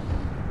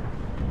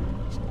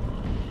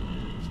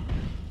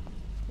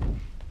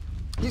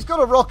 He's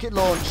got a rocket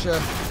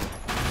launcher.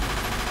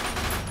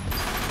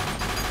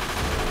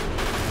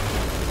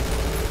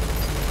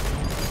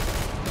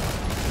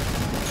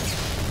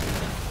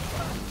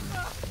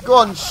 Go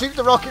on, shoot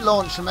the rocket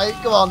launcher, mate.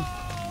 Go on.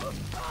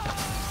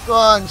 Go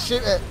on,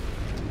 shoot it.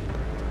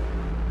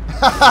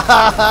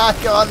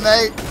 Go on,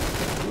 mate.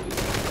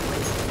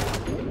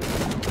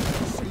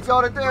 You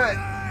gotta do it.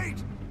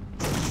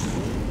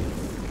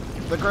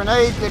 The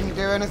grenade didn't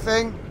do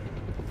anything.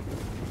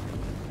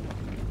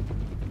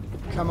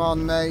 Come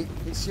on, mate.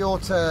 It's your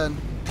turn.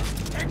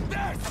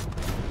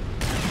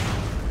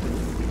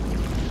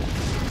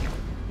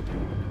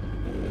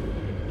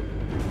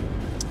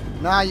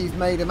 Now you've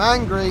made him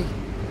angry.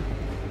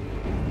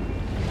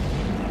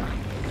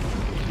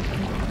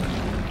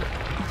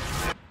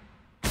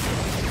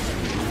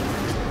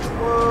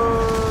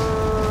 Whoa.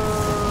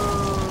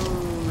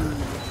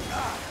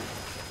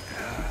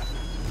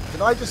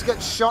 Did I just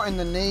get shot in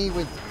the knee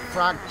with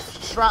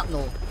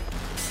shrapnel?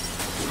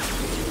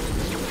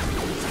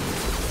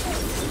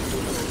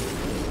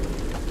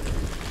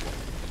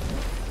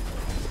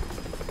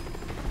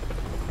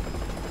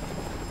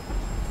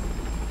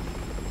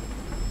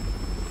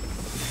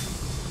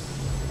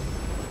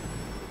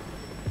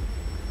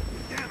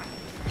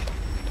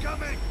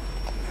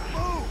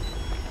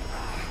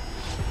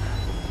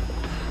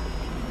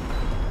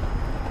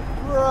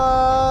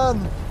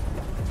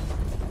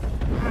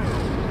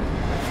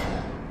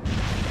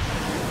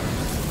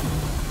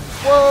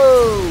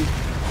 Whoa!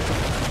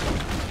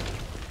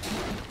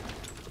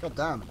 God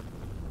damn.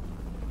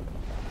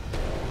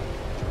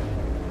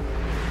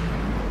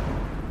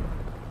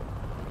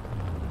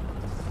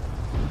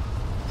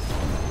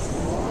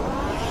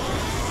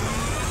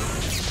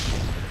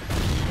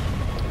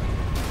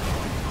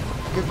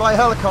 Goodbye,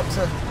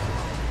 helicopter.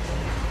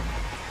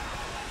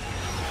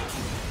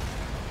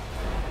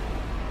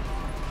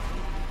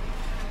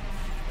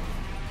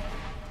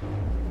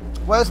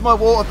 Where's my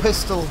water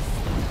pistol?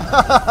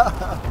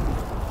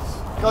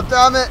 God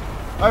damn it!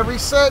 I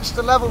researched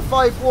the level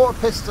 5 water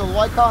pistol.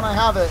 Why can't I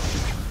have it?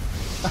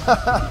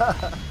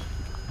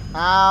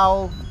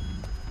 Ow.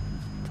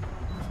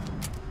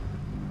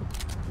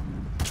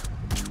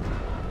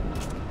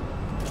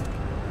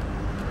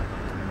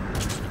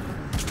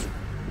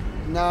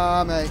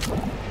 Nah, mate.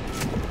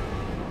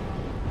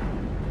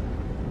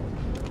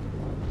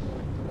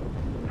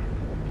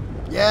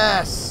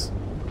 Yes!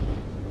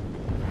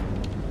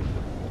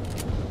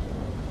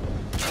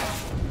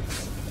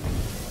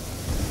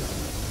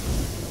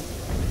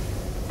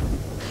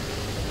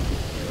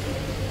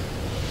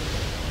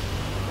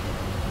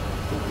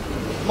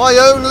 My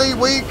only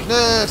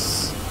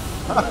weakness!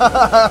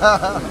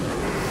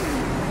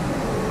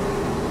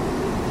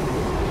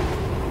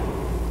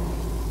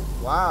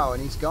 Wow,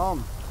 and he's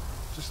gone.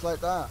 Just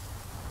like that.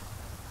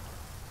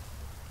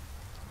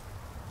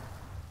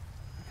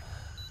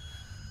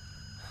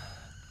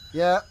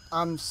 Yeah,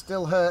 I'm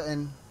still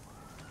hurting.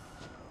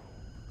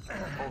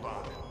 Hold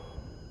on.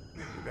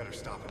 You better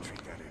stop and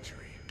treat that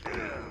injury.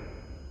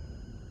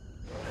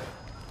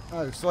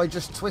 Oh, so I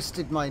just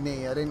twisted my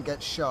knee. I didn't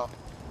get shot.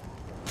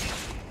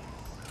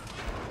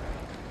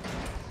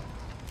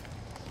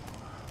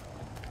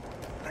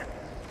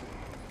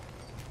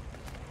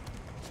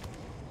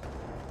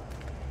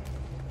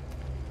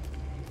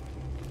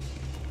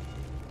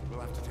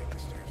 We'll have to take the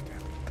stairs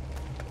down.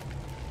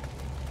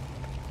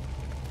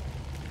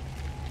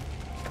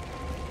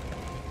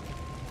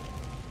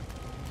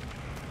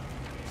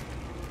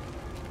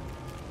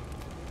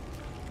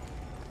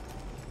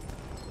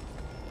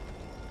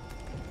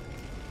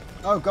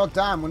 Oh,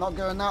 goddamn, we're not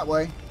going that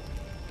way.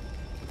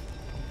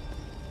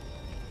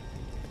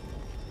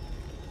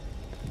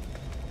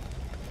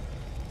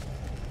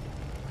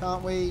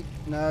 Can't we?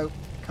 No,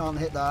 can't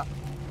hit that.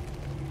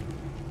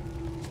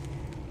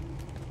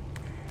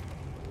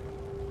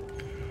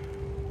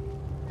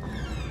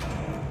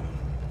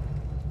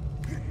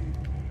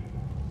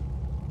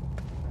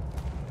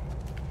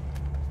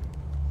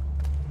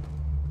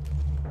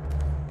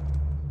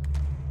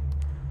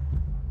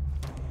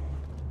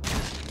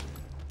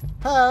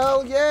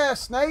 Hell yeah,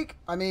 Snake!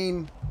 I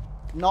mean,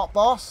 not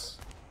boss.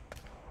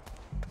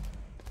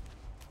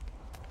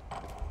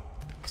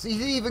 Because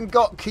he's even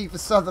got Kiefer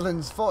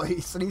Sutherland's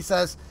voice, and he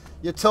says,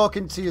 "You're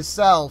talking to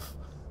yourself."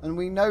 And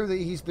we know that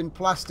he's been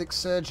plastic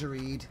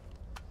surgeryed.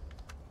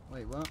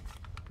 Wait, what? Do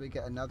we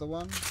get another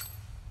one?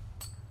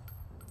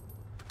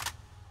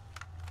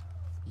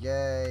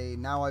 Yay,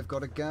 now I've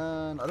got a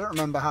gun. I don't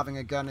remember having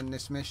a gun in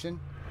this mission.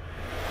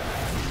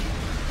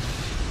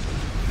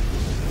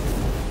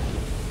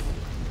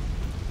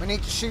 We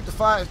need to shoot the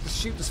fire, to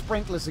shoot the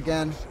sprinklers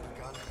again. Shoot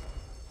a gun.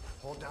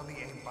 Hold down the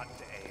aim button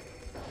to aim.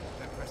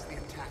 Then press the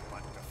attack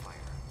button to fire.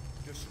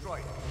 Destroy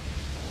it.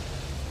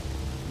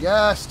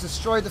 Yes,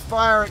 destroy the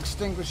fire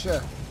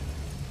extinguisher.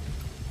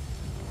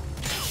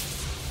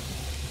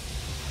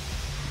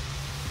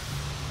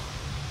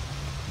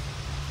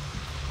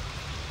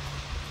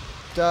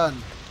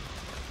 Done.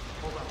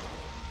 Hold on.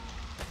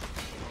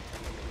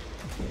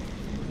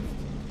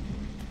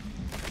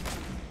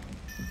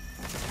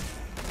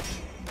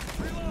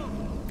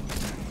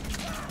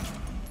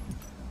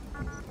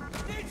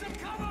 Need some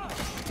cover!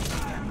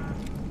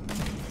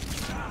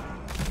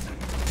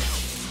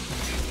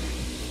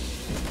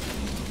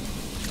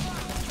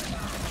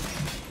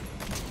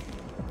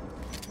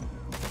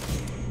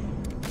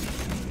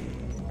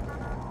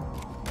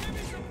 Give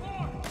me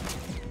support!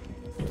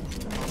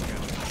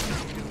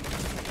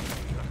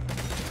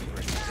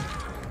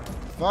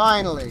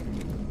 Finally.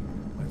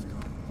 Let's go.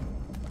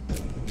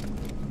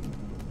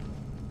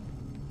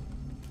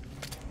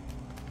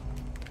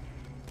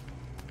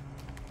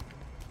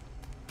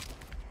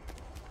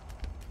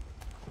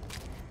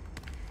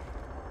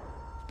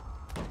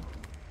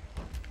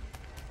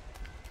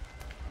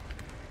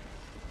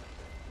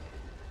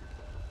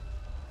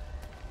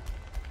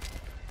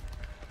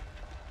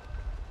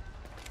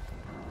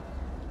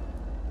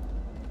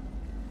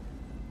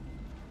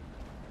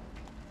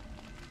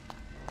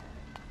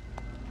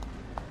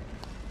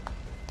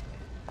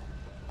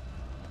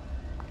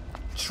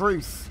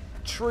 Truth.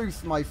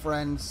 Truth, my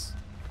friends.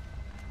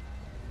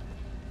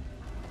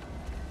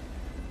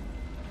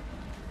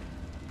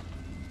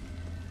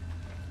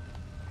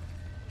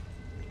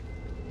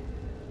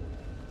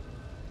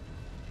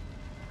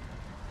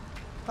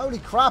 Holy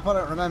crap, I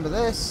don't remember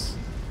this.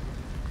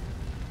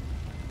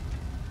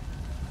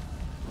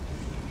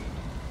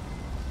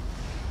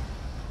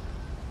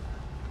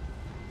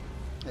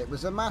 It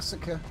was a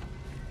massacre.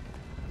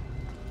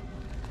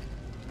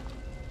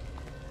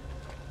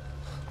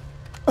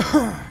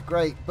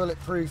 Great,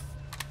 bulletproof,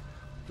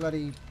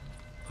 bloody...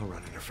 I'll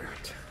run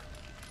interference.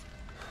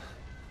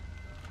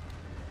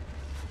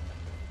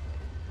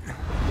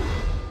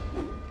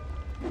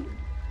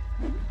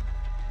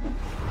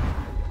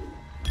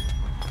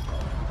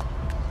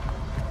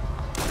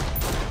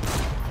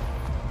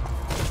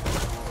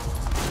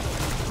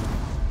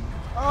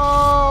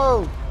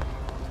 Oh!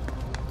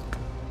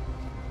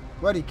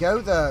 Where'd he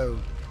go, though?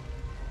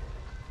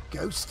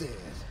 Ghosted.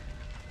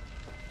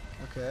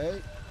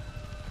 Okay.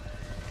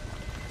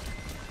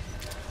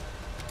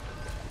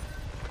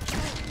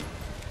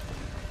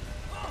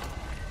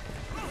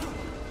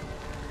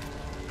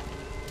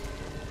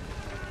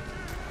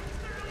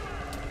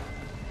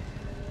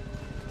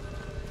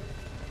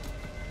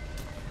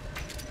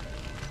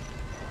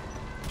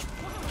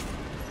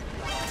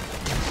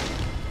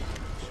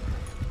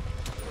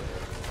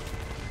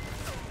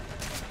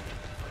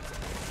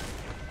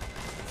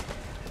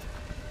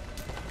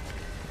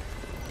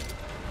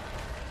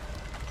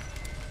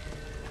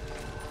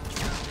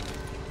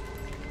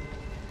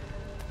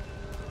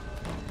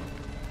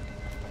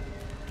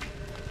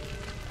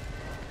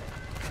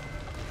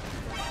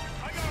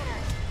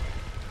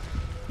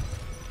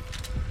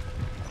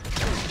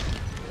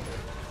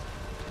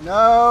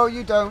 No,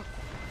 you don't.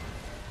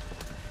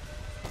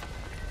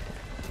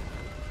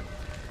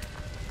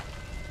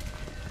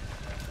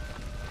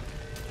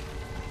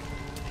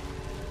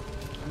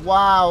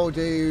 Wow,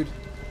 dude.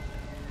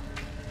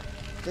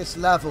 This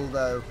level,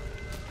 though.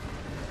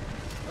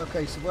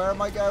 Okay, so where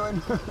am I going?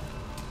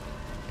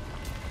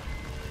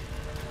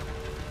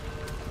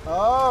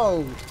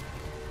 Oh!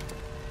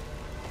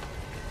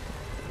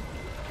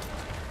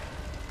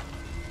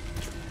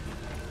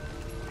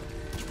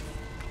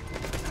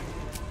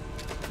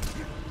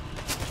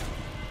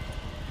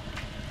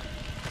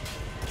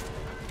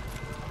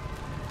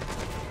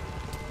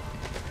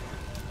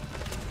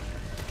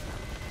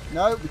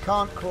 No, we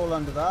can't crawl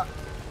under that.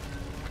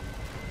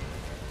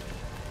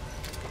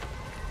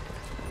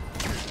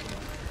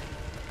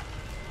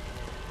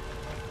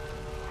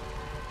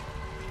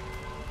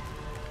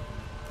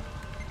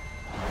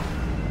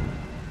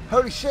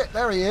 Holy shit,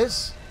 there he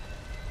is.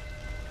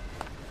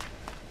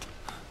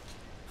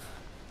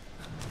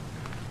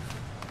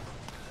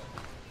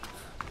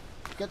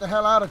 Get the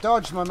hell out of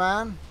Dodge, my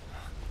man.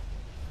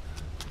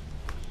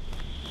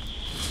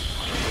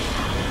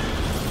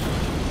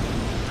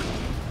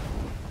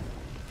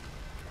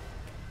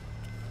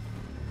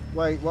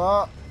 Wait,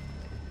 what?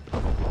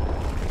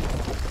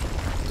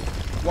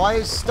 Why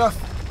is stuff...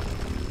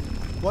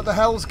 What the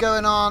hell's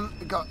going on?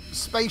 We've got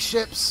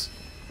spaceships.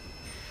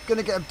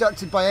 Gonna get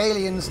abducted by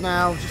aliens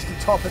now, just to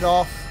top it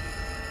off.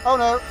 Oh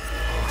no!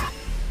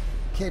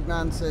 Kid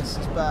Mantis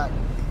is back.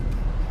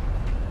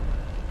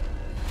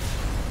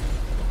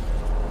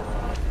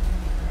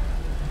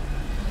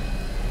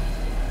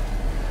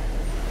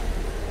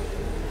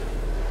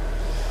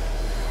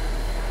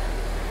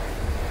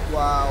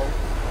 Wow.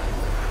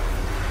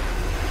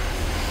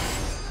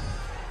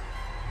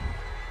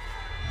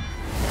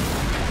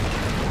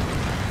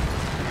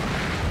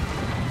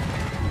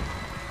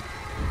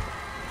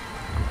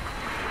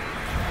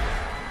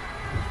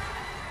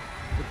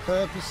 The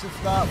purpose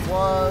of that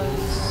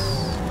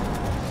was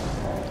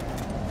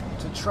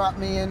to trap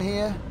me in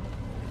here.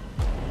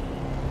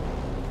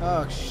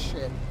 Oh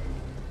shit.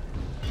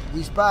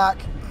 He's back.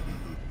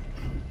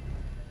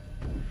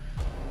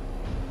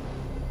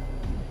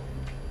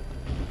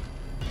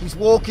 He's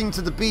walking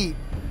to the beat.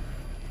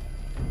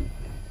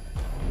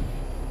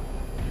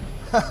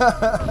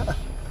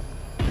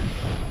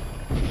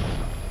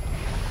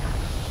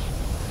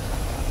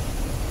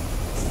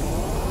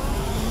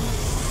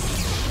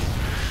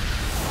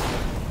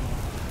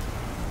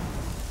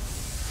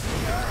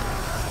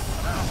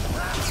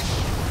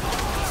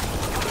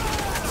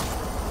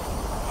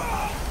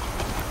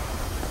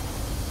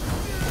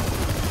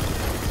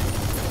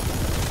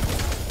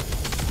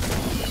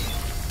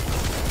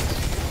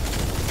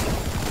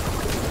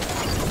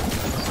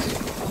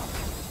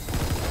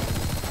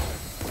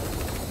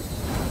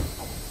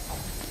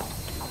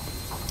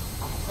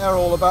 They're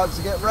all about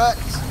to get wrecked.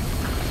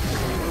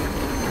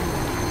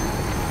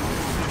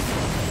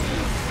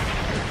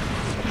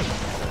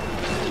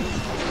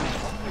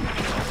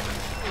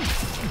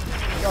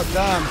 God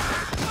damn.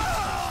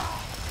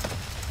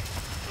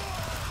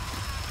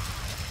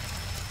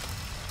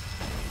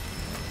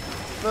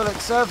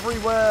 Bullets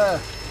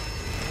everywhere.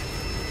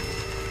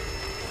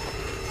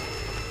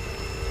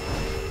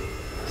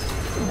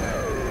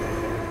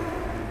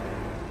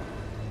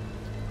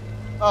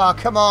 Oh,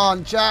 come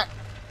on, Jack.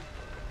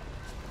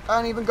 I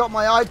haven't even got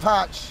my eye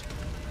patch.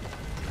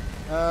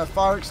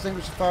 Fire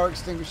extinguisher, fire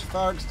extinguisher,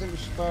 fire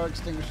extinguisher, fire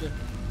extinguisher.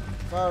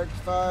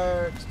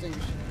 Fire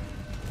extinguisher.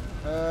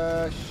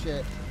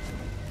 Shit.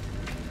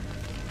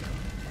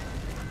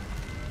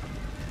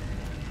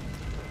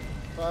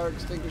 Fire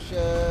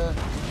extinguisher.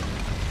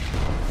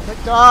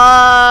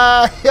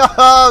 Die!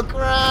 Oh,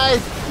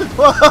 Christ!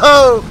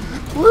 Whoa!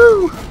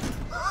 Woo!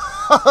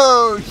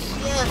 Oh,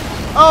 shit!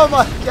 Oh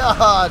my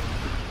God!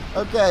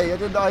 Okay, I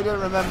didn't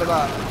remember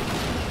that.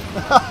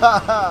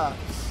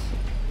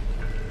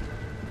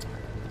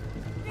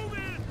 Move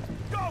in!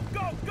 Go,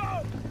 go,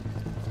 go!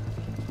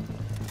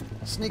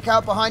 Sneak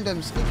out behind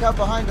him. Sneak out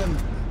behind him.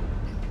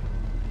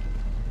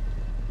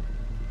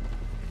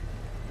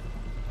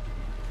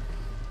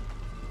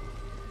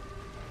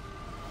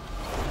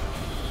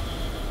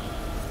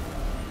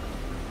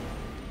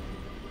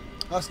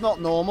 That's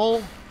not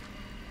normal.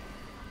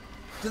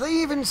 Do they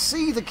even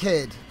see the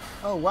kid?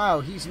 Oh wow,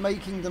 he's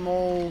making them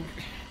all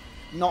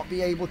not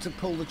be able to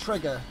pull the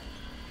trigger.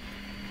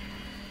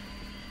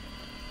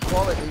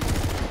 Quality.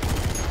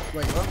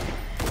 Wait, what?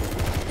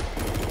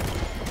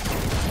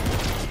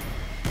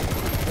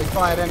 They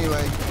fired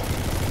anyway.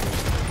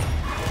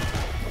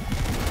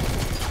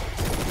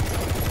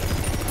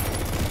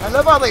 I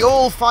love how they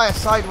all fire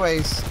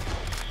sideways.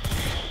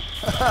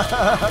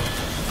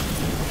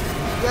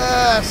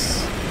 Yes!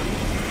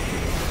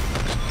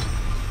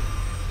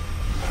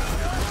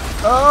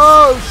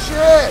 Oh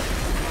shit!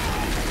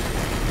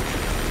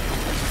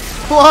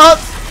 What?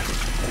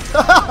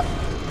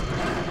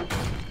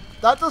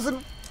 That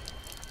doesn't...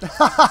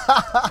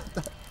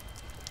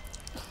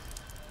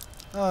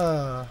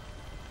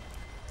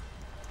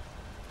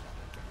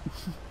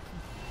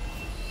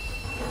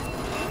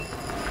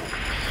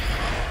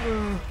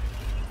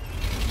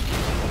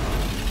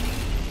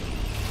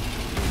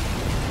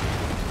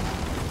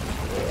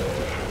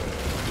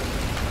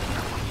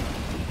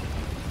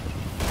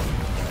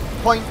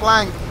 Point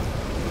blank.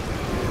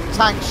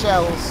 Tank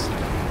shells.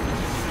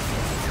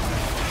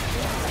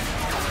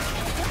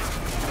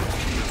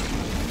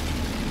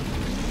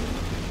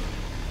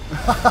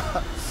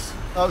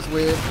 That was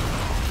weird.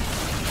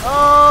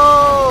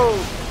 Oh!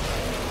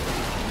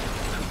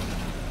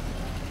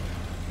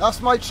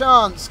 That's my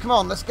chance. Come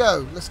on, let's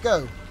go. Let's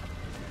go.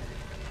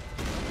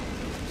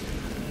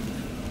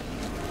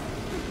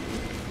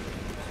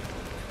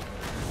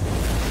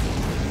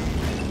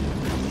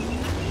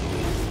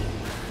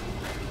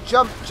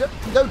 Jump, jump.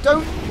 No,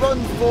 don't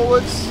run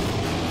forwards.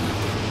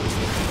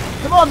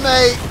 Come on,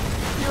 mate.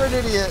 You're an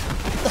idiot.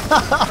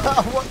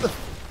 What the...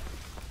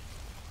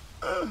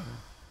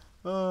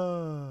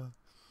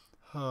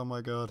 Oh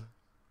my god.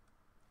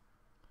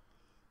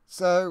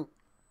 So,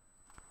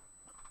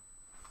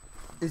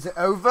 is it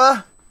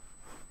over?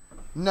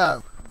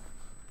 No.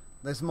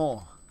 There's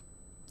more.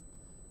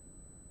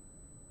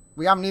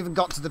 We haven't even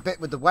got to the bit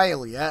with the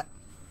whale yet.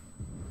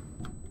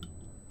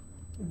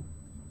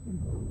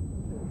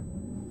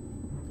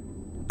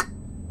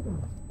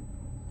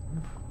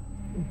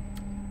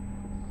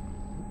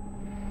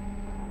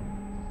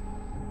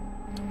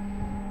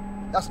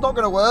 That's not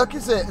going to work,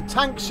 is it? A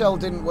tank shell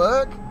didn't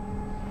work.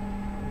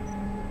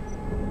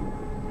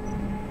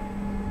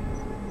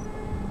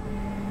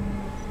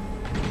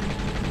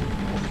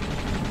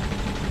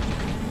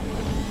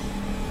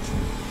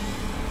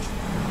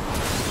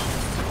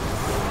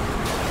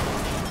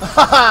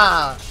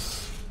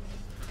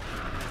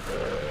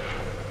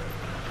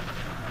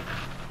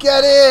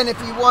 Get in if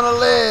you want to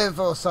live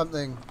or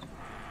something.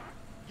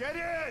 Get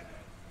in!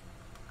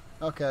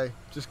 Okay,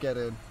 just get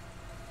in.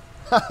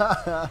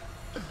 Come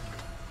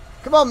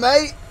on,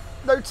 mate.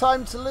 No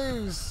time to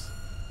lose.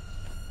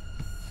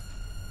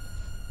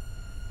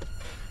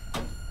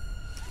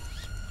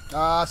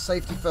 Ah,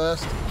 safety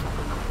first.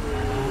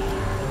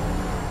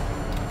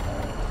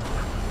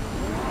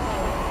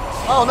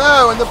 Oh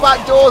no, and the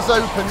back door's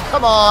open.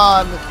 Come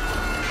on.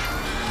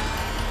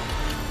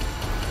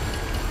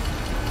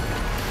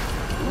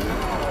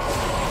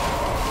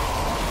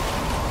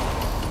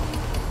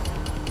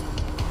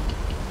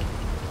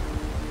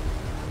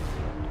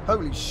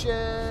 Holy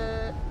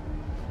shit.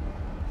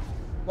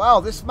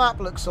 Wow, this map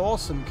looks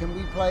awesome. Can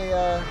we play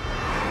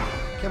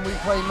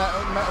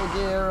Metal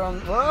Gear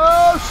on...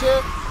 Oh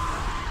shit.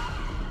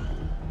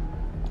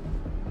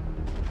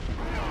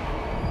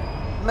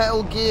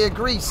 Metal Gear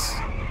Greece.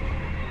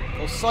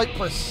 Or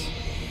Cyprus.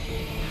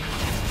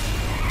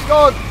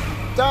 God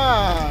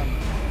damn.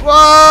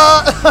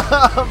 What?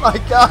 Oh my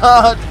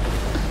god.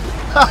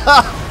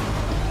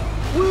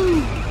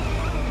 Woo.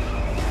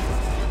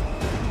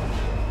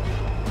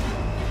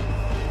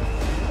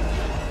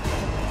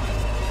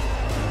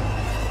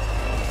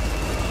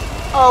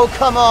 Oh,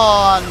 come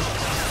on.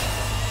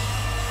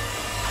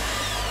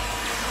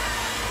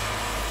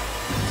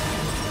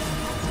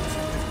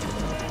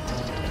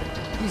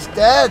 He's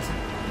dead.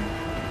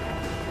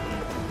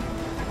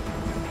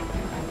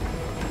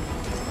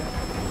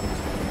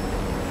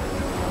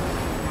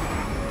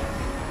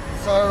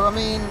 So, I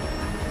mean,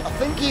 I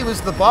think he was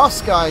the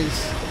boss,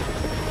 guys.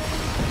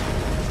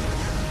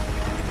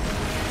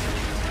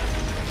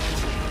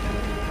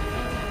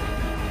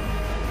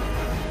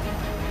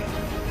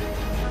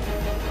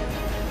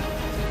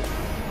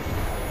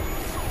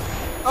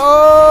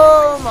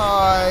 Oh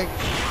my.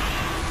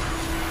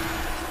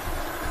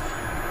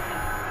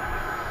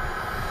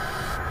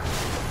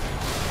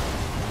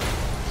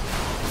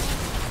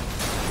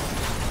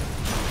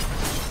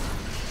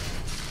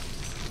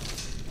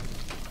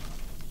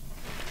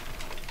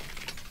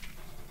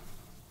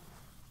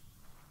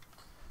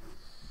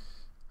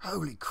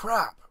 Holy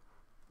crap.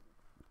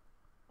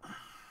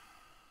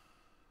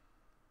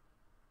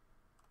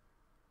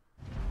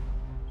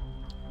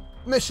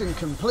 Mission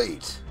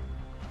complete.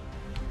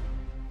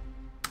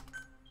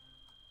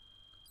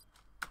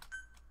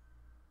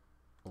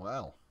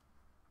 Well.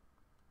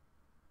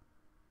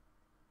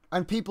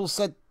 And people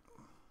said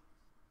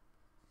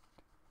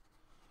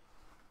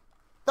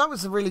that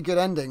was a really good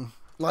ending.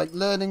 Like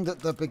learning that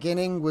the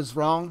beginning was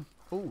wrong.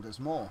 Oh, there's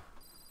more.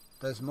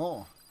 There's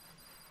more.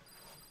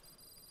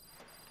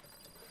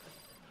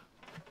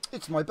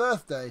 It's my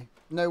birthday.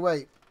 No,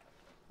 wait.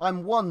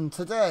 I'm 1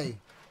 today.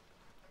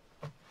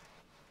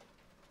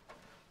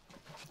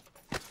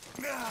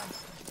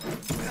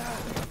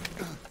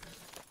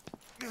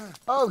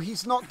 Oh,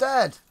 he's not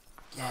dead.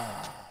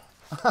 Yeah.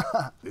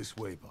 This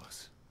way,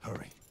 boss.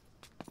 Hurry.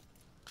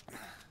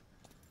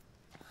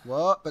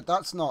 What? But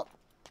that's not...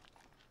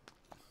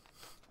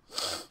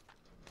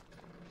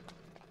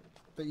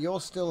 But you're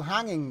still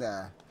hanging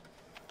there.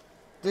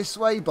 This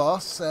way,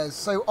 boss says.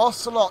 So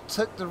Ocelot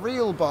took the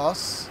real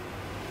boss.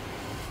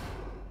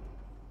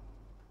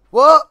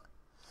 What?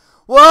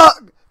 What?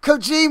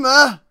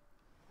 Kojima?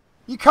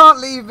 You can't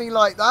leave me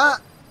like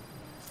that.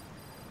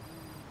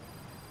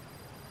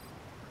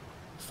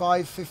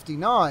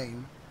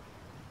 5:59.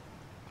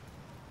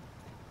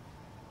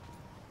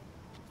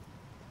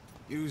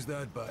 Use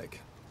that bike.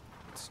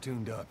 It's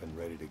tuned up and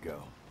ready to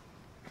go.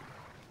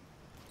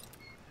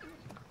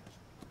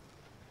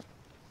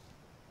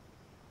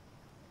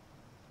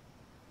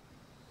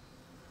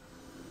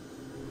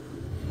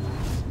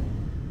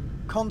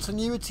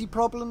 Continuity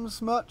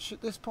problems much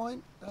at this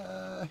point?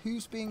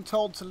 Who's being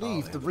told to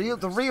leave? The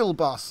real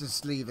boss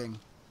is leaving.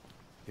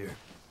 Here.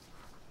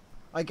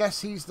 I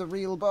guess he's the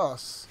real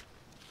boss.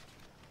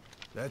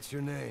 That's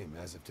your name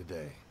as of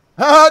today.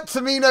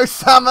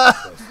 Tamino-sama!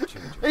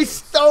 He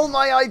stole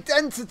my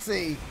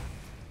identity!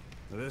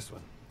 This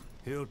one,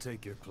 he'll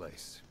take your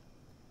place.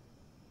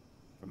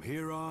 From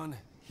here on,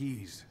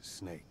 he's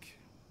Snake.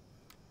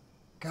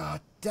 God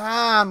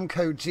damn,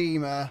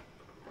 Kojima.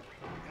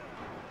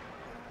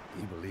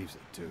 He believes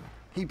it too.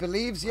 He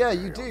believes? Yeah,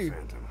 you do.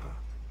 Phantom, huh?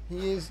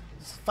 He is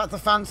the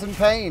Phantom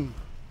Pain.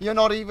 You're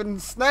not even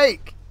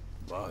Snake.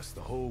 Boss,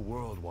 the whole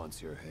world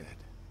wants your head.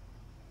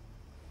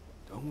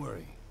 Don't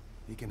worry,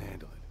 he can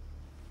handle it.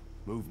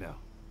 Move now,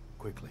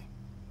 quickly.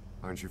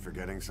 Aren't you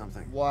forgetting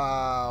something?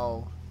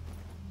 Wow.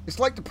 It's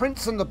like The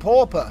Prince and the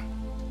Pauper.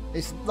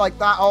 It's like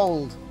that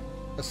old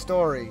a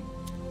story.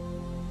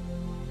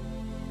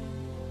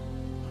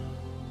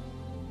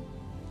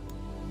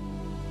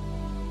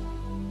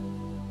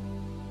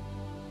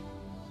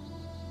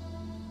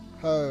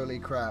 Holy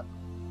crap.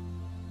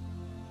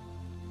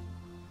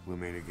 We'll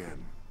meet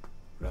again.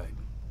 Right.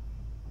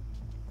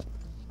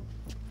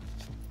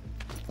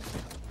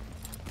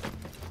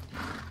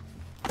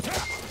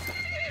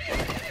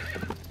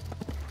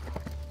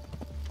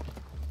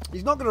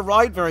 He's not going to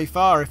ride very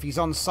far if he's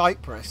on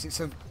Cyprus. It's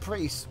a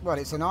pretty... well,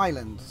 it's an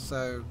island,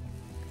 so...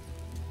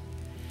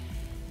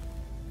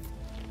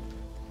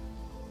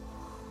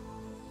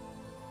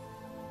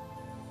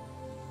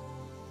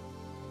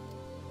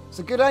 It's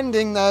a good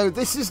ending, though.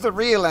 This is the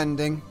real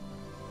ending.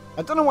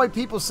 I don't know why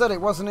people said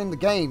it wasn't in the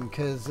game,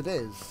 because it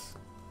is.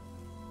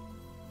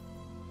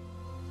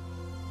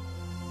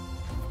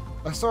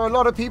 I saw a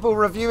lot of people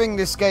reviewing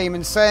this game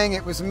and saying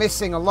it was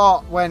missing a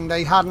lot when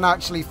they hadn't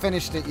actually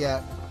finished it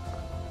yet.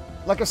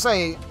 Like I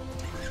say,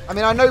 I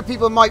mean, I know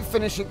people might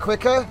finish it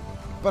quicker,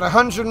 but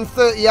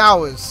 130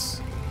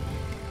 hours.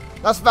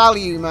 That's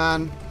value,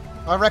 man.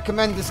 I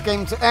recommend this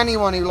game to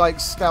anyone who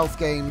likes stealth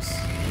games.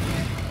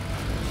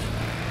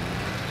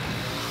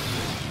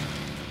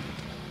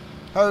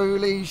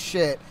 Holy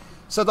shit.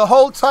 So the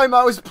whole time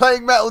I was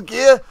playing Metal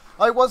Gear,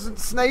 I wasn't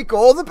Snake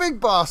or the big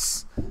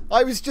boss.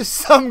 I was just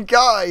some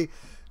guy.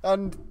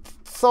 And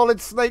Solid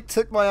Snake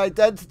took my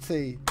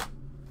identity.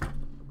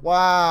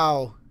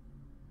 Wow.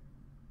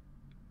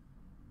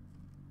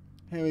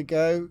 Here we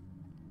go.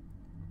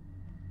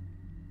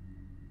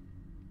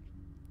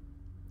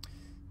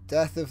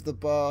 Death of the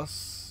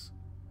Boss.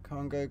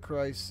 Congo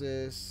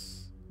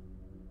Crisis.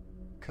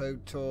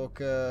 Code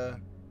Talker.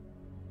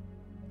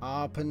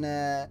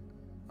 ARPANET.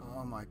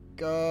 Oh my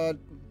god.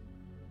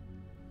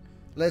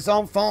 Les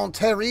Enfants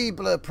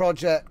Terribles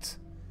Project.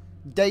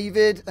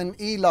 David and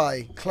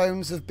Eli,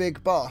 clones of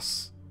Big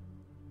Boss.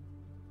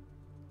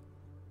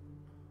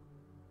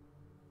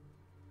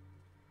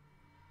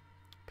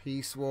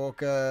 Peace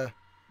Walker.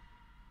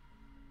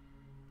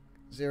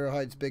 Zero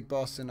hides Big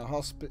Boss in a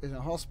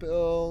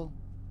hospital.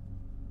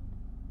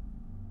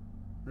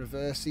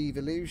 Reverse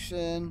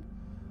Evolution.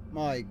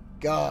 My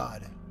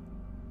god.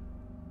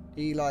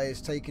 Eli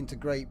is taken to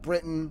Great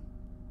Britain.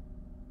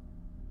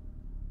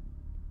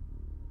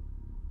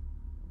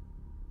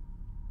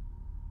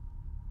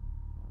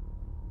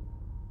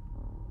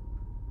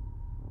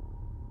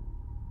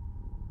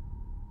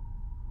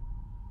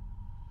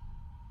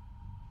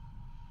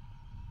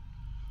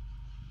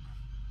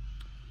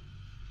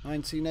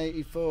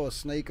 "1984,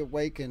 Snake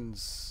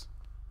awakens.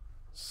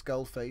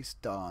 Skullface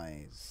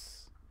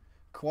dies.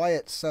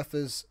 Quiet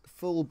suffers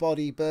full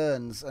body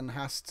burns and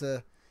has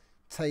to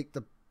take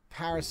the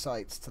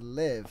parasites to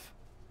live."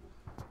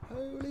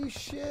 Holy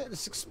shit,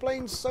 this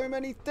explains so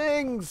many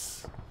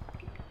things.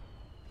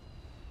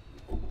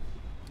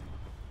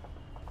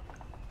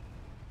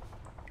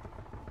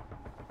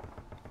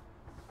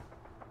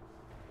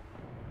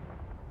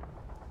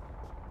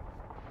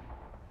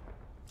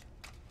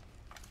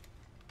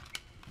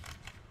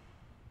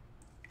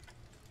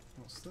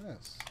 What's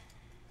this?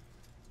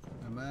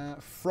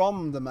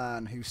 From the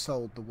man who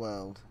sold the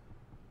world.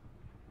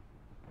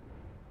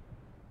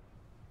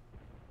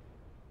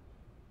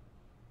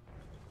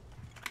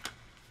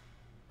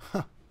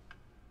 Huh.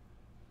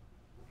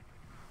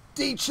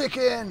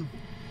 D-Chicken!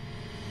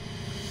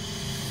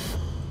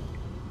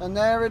 And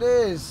there it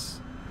is.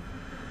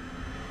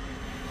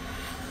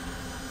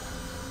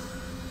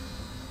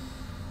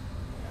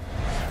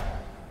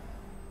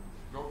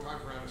 No time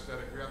for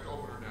anesthetic. We have to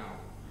open her now.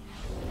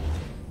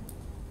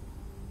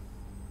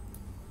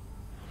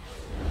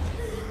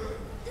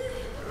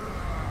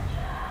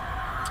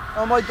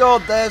 Oh my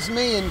god, there's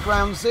me in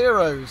Ground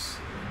Zeroes.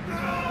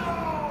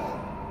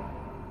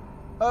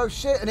 Oh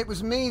shit, and it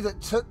was me that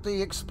took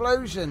the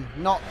explosion,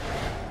 not...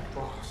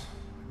 Boss.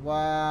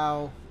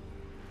 Wow.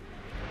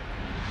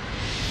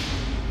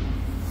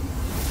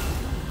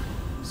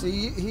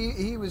 See,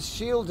 he was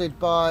shielded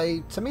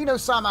by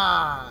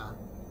Tamino-sama,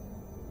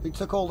 who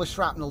took all the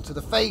shrapnel to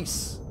the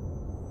face.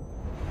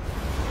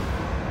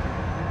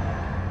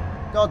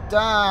 God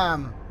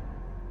damn.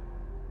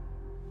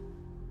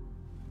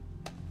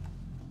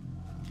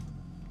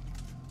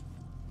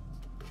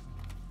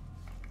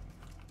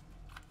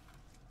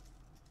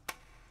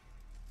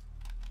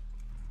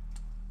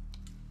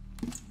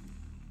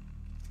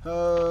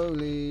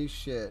 Holy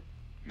shit.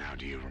 Now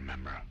do you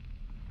remember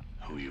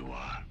who you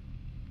are?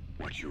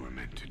 What you were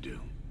meant to do?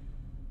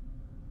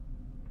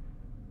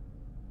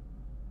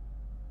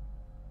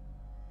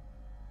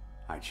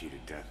 I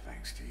cheated death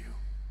thanks to you.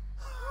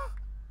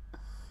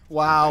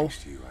 Wow.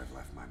 Thanks to you, I've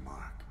left my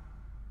mark.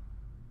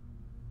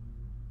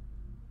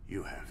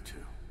 You have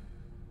too.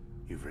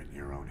 You've written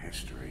your own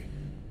history.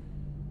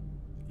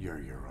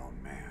 You're your own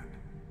man.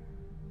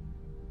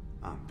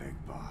 I'm Big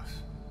Boss.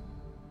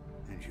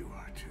 And you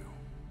are too.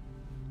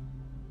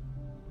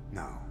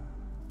 No.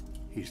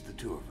 He's the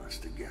two of us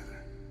together.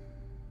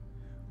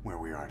 Where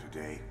we are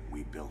today,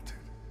 we built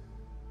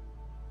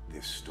it.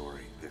 This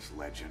story, this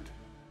legend,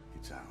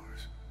 it's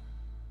ours.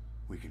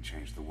 We can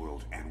change the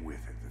world and with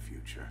it the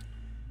future.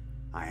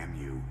 I am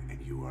you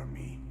and you are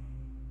me.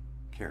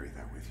 Carry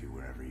that with you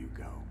wherever you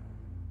go.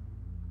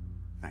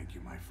 Thank you,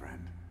 my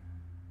friend.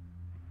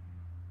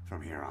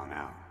 From here on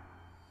out,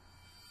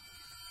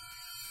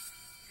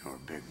 you're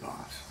Big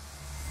Boss.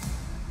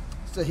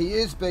 So he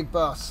is Big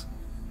Boss.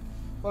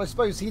 Well, I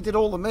suppose he did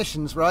all the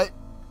missions, right?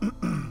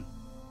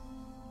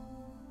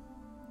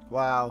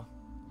 Wow.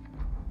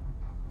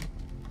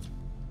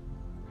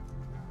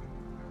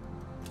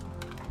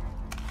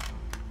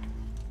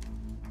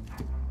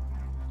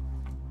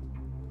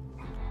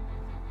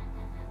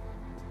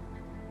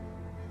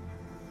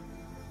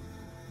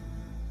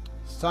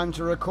 It's time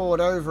to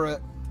record over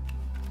it.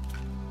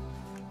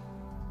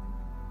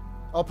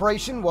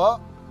 Operation what?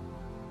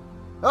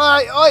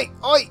 Oi, oi,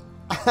 oi!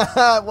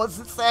 What's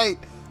it say?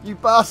 You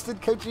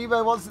bastard,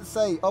 Kojima, what's it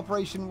say?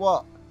 Operation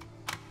what?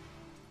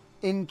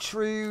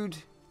 Intrude.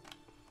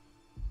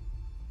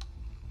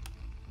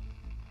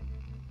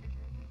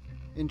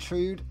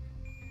 Intrude.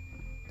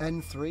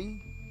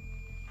 N3?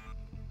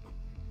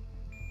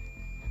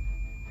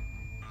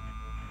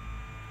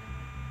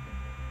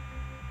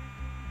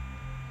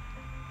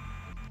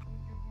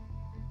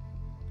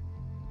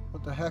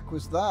 What the heck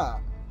was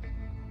that?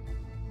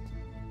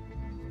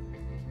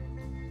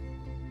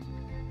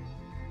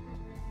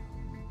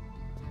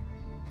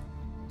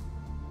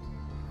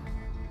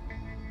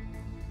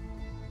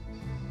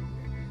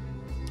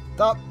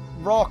 That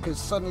rock has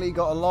suddenly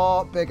got a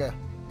lot bigger.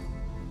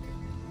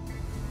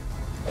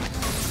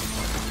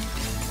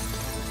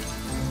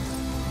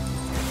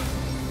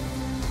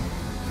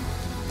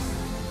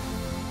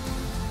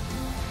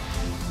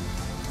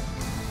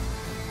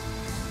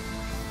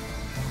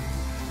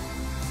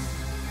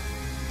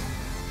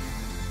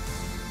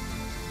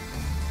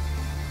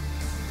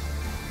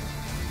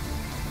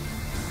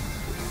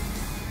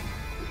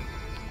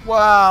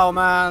 Wow,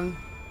 man.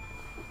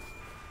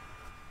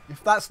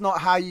 If that's not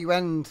how you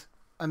end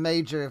a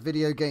major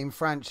video game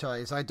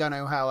franchise, I don't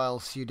know how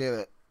else you do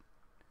it.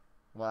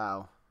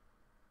 Wow.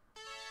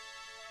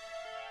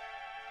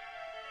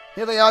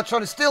 Here they are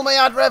trying to steal my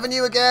ad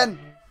revenue again.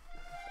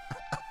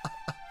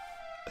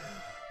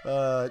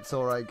 It's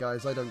alright,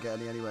 guys. I don't get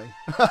any anyway.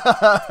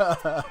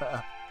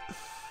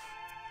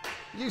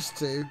 Used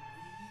to.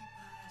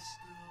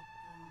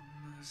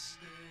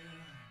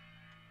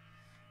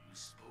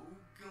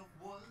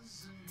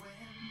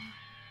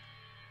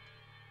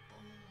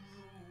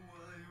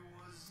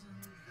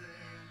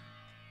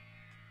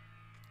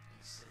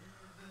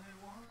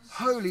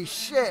 Holy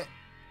shit.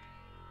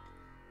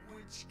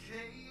 Which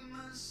came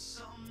as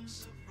some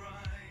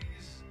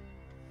surprise.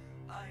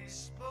 I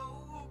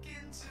spoke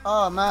into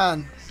oh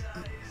man.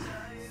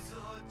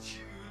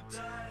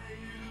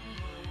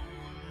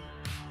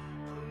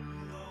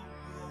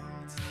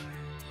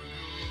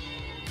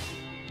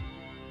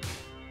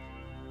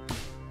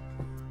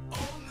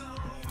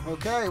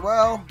 Okay,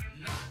 well.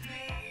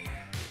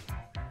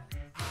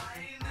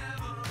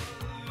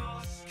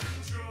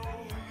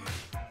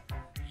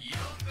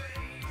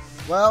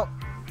 Well,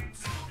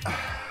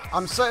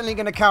 I'm certainly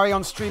going to carry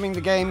on streaming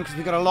the game because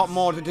we've got a lot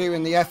more to do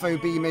in the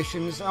FOB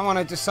missions. I want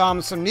to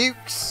disarm some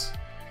nukes.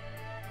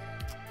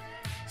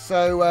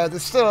 So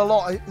there's still a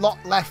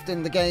lot left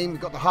in the game.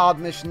 We've got the hard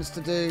missions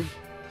to do.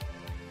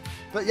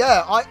 But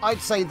yeah,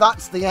 I'd say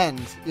that's the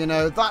end. You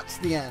know, that's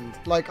the end.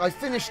 Like, I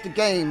finished the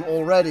game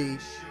already,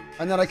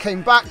 and then I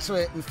came back to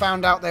it and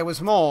found out there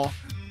was more.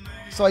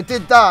 So I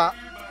did that.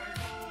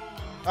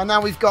 And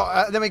now we've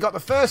got, then we got the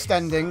first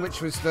ending,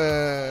 which was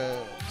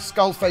the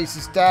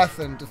Skullface's death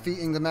and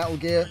defeating the Metal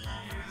Gear.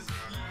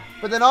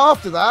 But then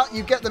after that,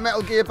 you get the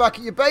Metal Gear back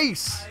at your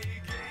base.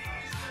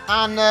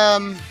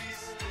 And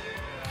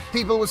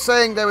people were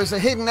saying there was a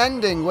hidden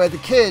ending where the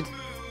kid,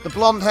 the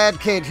blonde-haired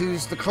kid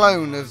who's the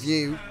clone of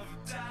you,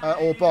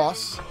 or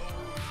boss,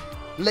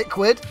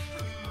 Liquid,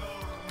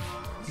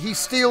 he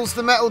steals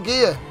the Metal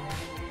Gear.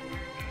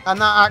 And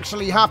that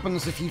actually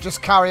happens if you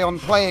just carry on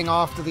playing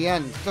after the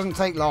end. It doesn't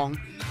take long.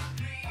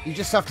 You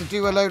just have to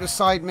do a load of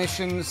side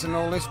missions and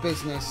all this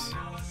business.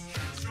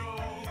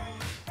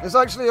 There's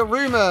actually a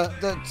rumor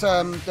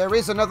that there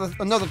is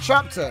another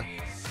chapter,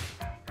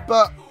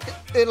 but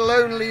it'll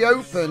only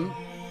open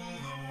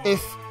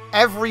if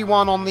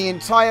everyone on the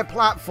entire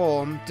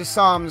platform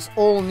disarms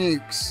all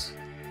nukes.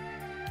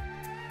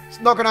 It's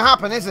not going to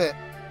happen, is it?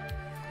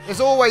 There's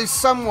always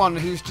someone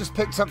who's just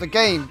picked up the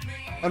game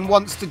and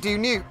wants to do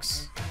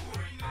nukes.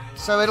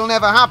 So it'll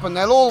never happen.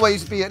 There'll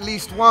always be at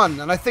least one.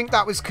 And I think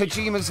that was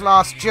Kojima's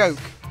last joke.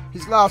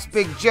 His last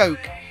big joke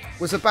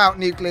was about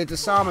nuclear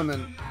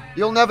disarmament.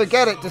 You'll never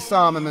get it,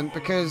 disarmament,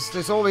 because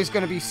there's always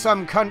going to be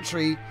some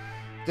country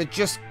that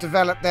just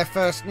developed their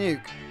first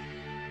nuke.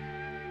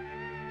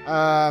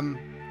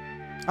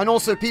 And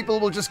also people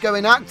will just go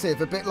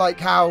inactive, a bit like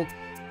how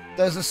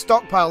there's a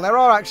stockpile. There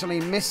are actually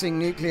missing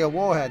nuclear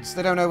warheads.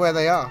 They don't know where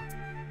they are.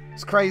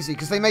 It's crazy,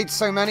 because they made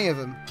so many of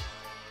them.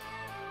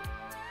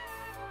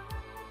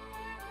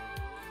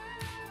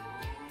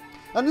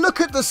 And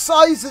look at the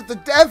size of the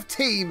dev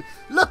team.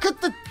 Look at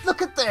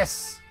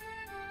this.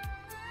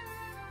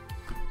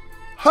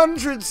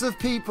 Hundreds of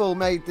people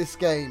made this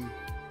game.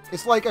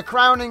 It's like a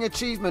crowning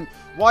achievement.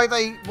 Why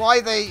they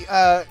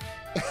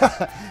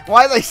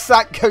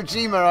sacked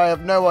Kojima, I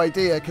have no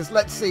idea. Because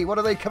let's see, what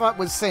have they come up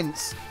with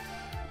since?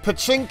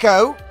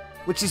 Pachinko,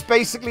 which is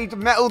basically the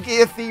Metal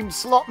Gear themed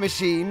slot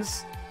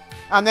machines,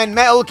 and then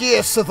Metal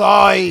Gear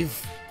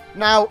Survive.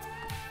 Now,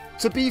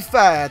 to be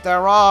fair,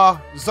 there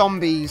are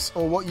zombies,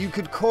 or what you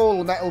could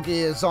call Metal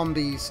Gear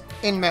zombies,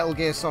 in Metal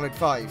Gear Solid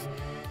 5.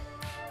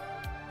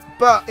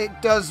 But it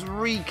does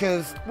reek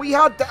of... We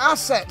had the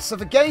assets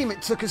of a game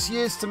it took us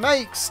years to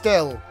make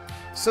still.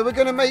 So we're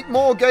going to make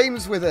more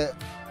games with it.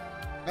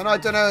 And I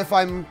don't know if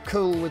I'm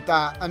cool with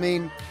that. I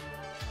mean,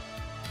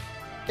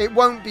 it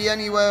won't be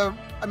anywhere...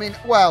 I mean,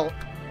 well,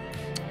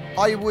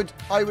 I would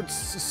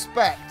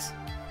suspect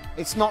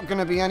it's not going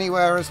to be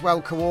anywhere as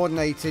well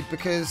coordinated,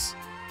 because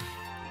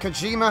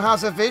Kojima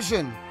has a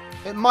vision.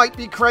 It might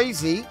be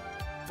crazy,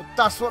 but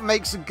that's what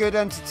makes a good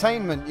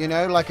entertainment, you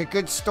know, like a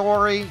good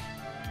story,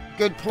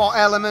 good plot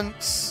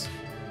elements.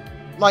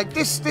 Like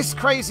this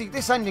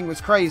ending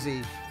was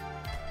crazy.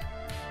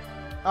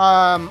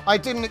 I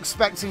didn't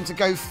expect him to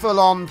go full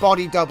on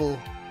body double,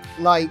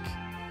 like,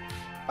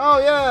 oh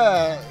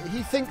yeah,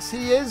 he thinks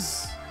he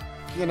is,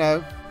 you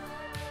know.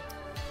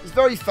 He's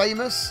very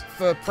famous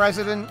for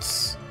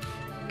presidents,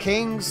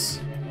 kings,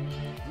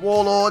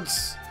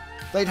 warlords.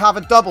 They'd have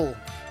a double.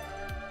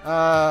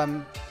 But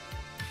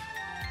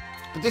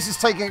this is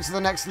taking it to the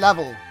next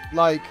level.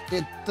 Like,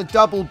 the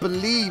double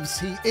believes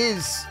he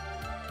is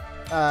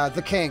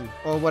the king,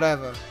 or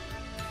whatever.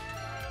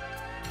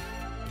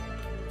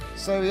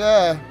 So,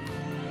 yeah.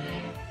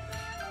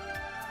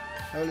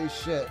 Holy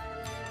shit.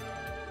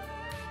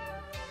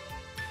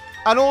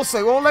 And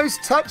also, all those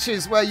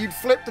touches where you'd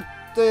flip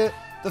the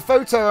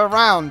photo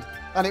around,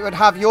 and it would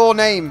have your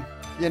name.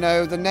 You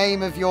know, the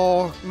name of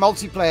your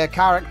multiplayer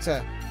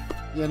character.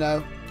 You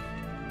know,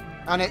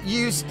 and it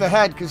used the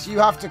head because you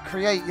have to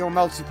create your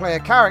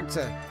multiplayer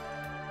character.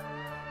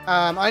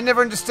 I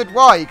never understood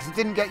why, because it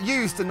didn't get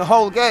used in the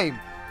whole game,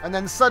 and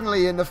then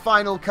suddenly in the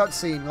final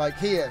cutscene, like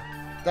here,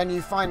 then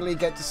you finally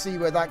get to see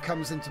where that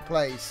comes into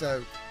play.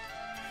 So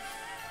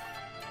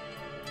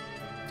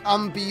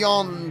I'm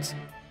beyond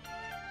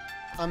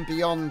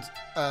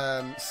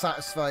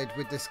satisfied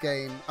with this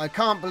game. I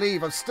can't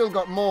believe I've still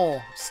got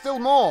more, still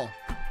more.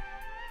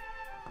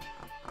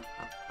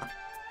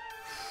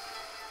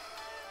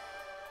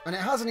 And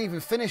it hasn't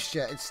even finished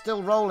yet. It's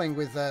still rolling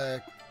with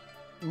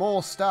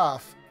more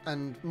staff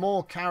and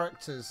more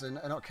characters, and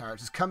not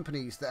characters,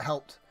 companies that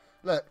helped.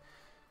 Look,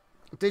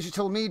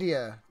 Digital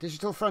Media,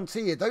 Digital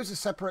Frontier, those are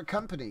separate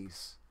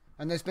companies.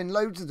 And there's been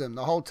loads of them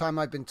the whole time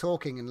I've been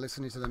talking and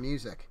listening to the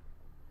music.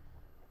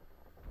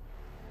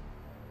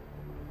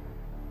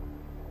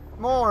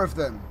 More of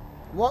them.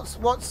 What's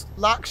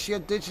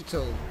Lakshya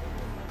Digital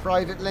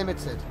Private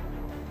Limited?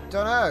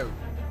 Don't know.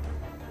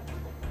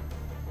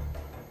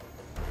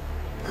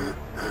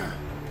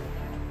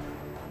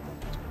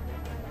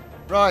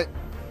 Right.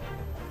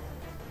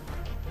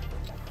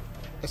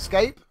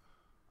 Escape?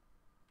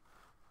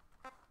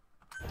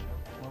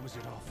 What was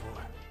it all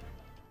for?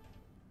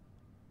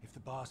 If the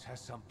boss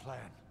has some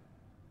plan,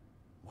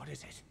 what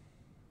is it?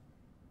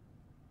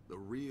 The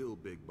real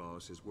big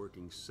boss is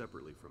working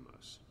separately from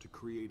us to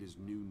create his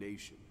new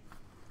nation.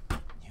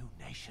 New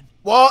nation?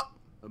 What?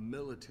 A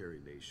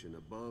military nation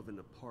above and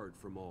apart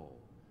from all.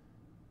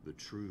 The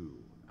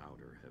true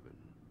outer heaven.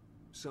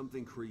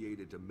 Something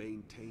created to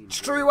maintain...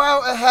 True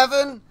outer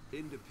heaven?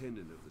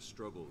 Independent of the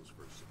struggles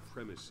for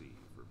supremacy,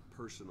 for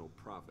personal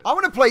profit. I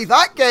want to play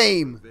that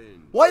game.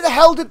 Why the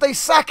hell did they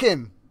sack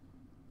him?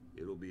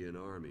 It'll be an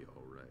army,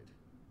 all right,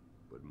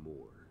 but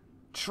more.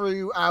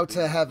 True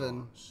outer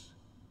heaven.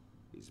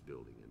 He's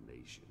building a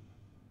nation.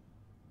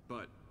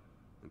 But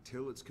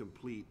until it's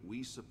complete,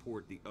 we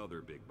support the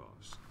other big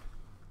boss.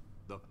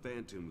 The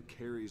Phantom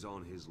carries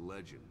on his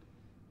legend,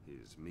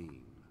 his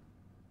meme.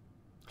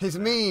 His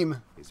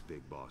meme. It's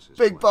Big Boss's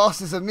Big plan.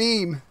 Boss is a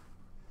meme.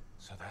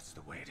 So that's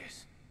the way it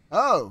is.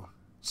 Oh,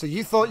 so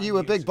you thought you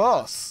were Big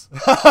Boss?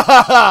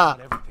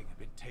 Not everything had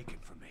been taken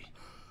from me.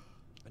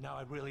 But now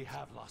I really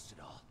have lost it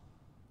all.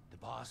 The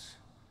boss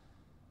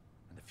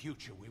and the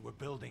future we were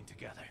building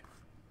together.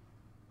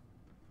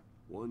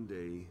 One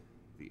day,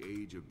 the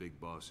age of Big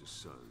Boss's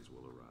sons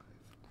will arrive.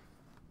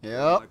 Yep.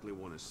 They'll likely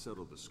want to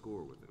settle the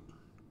score with him.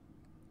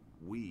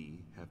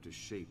 We have to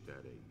shape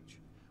that age.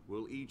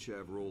 We'll each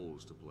have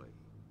roles to play.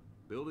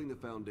 Building the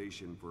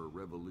foundation for a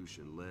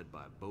revolution led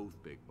by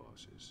both Big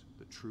Bosses,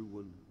 the True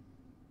One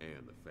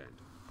and the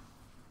Phantom.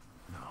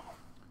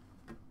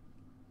 No.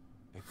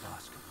 Big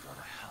Boss can go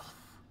to hell.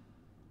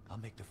 I'll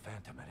make the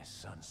Phantom and his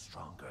son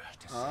stronger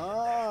to save him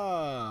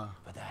there.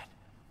 For that,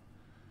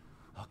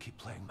 I'll keep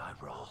playing my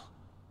role.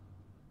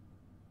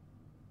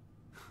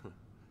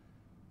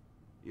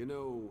 You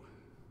know,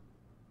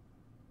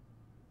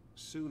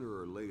 sooner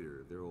or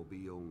later, there will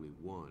be only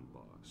one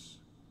boss.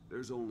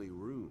 There's only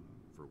room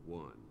for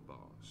one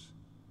boss.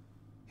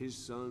 His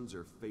sons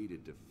are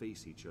fated to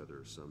face each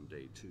other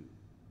someday, too.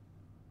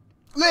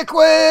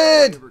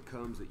 Liquid! Whatever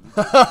comes that you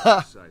can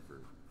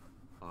decipher,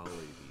 I'll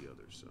aid the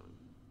other son.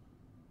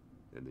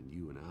 And then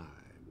you and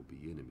I will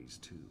be enemies,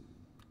 too.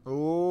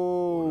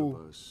 Oh.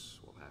 One of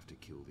us will have to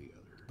kill the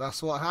other.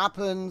 That's what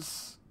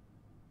happens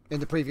in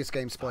the previous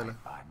game, spoiler.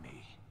 Fine by me.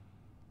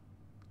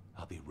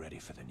 I'll be ready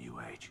for the new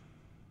age.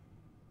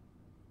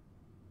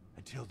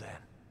 Until then,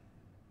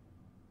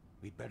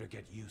 we'd better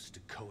get used to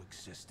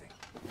coexisting.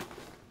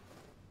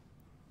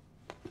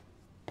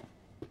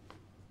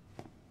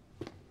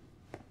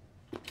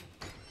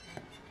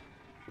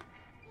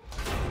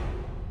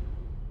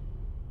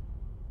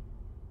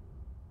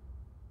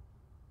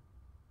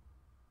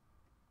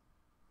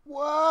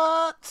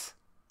 What?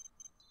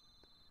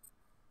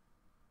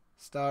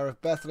 Star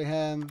of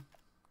Bethlehem.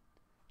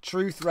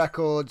 Truth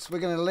Records. We're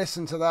going to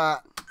listen to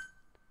that.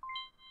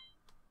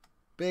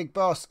 Big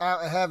Boss,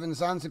 Outer Heaven,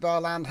 Zanzibar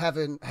Land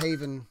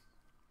Haven.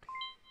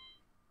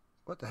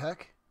 What the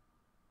heck?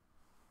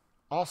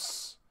 Ocelot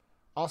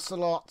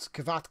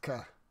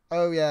Kavatka.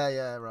 Oh,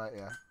 yeah, right,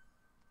 yeah.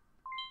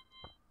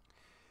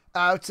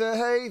 Outer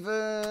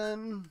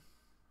Haven.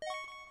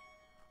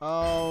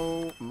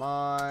 Oh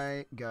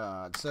my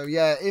god. So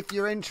yeah, if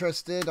you're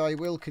interested, I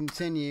will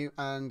continue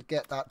and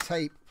get that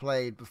tape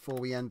played before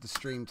we end the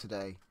stream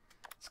today.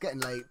 It's getting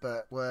late,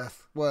 but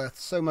worth,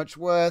 so much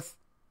worth.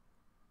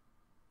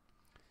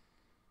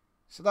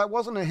 So that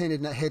wasn't a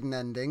hidden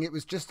ending, it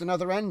was just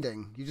another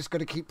ending. You just got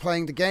to keep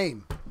playing the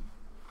game.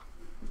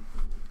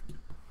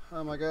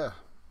 Oh my god.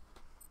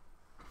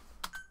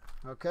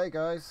 Okay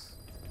guys,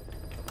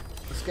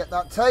 let's get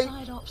that tape.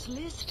 Side ops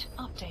list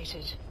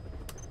updated.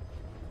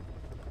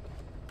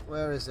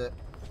 Where is it?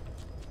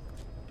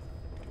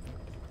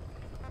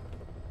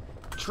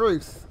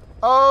 Truth.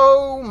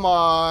 Oh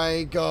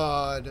my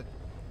god.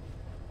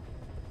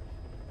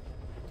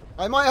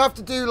 I might have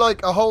to do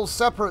like a whole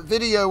separate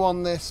video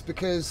on this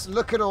because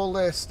look at all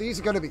this. These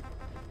are going to be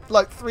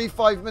like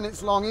 3-5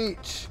 minutes long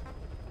each.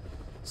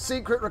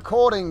 Secret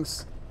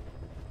recordings.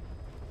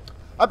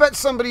 I bet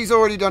somebody's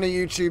already done a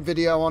YouTube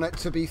video on it,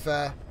 to be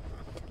fair.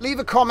 Leave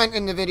a comment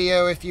in the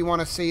video if you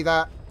want to see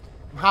that.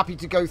 I'm happy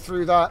to go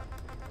through that.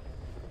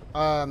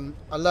 I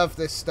love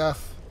this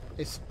stuff.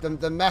 It's the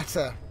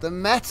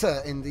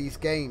meta in these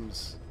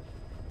games.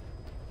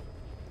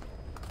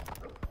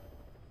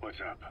 What's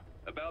up?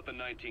 About the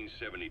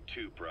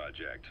 1972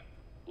 project.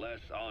 Les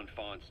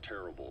Enfants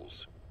Terribles.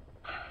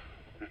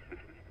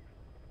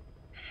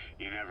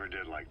 You never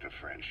did like the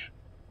French.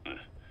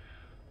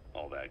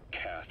 All that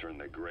Catherine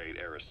the Great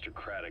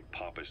aristocratic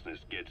pompousness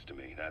gets to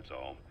me, that's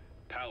all.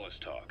 Palace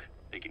talk.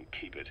 They can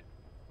keep it.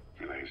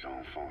 Les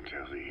Enfants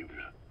Terribles.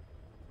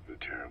 The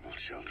terrible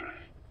children.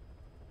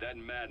 That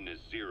madness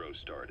Zero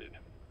started.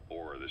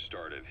 Or the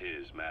start of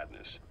his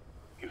madness.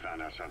 You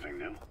found out something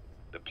new?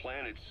 The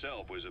plan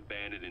itself was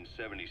abandoned in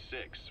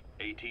 '76.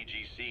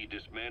 ATGC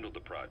dismantled the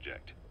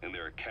project, and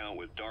their account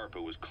with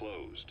DARPA was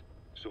closed.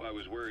 So I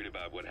was worried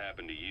about what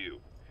happened to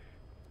you.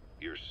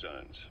 Your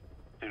sons.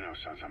 They're no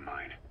sons of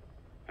mine.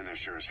 And they're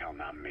sure as hell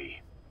not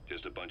me.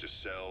 Just a bunch of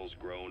cells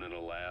grown in a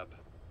lab?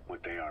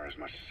 What they are is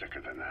much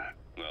sicker than that.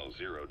 Well,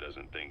 Zero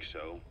doesn't think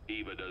so.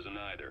 Eva doesn't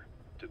either.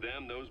 To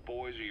them, those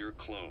boys are your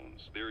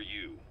clones. They're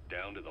you,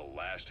 down to the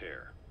last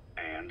hair.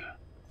 And?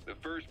 The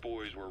first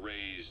boys were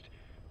raised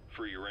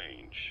free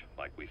range,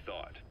 like we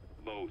thought.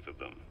 Both of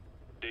them.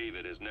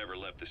 David has never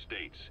left the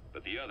States,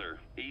 but the other,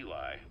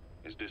 Eli,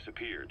 has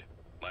disappeared.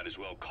 Might as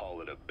well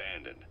call it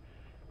abandoned.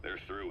 They're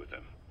through with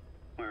him.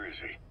 Where is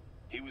he?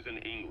 He was in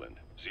England,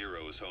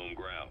 Zero's home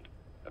ground.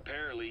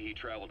 Apparently he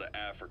traveled to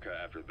Africa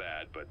after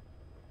that, but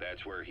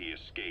that's where he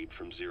escaped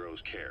from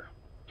Zero's care.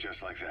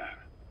 Just like that.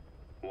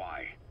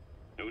 Why?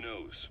 Who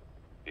knows?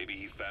 Maybe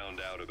he found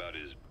out about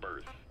his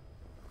birth.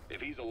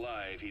 If he's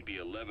alive, he'd be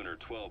 11 or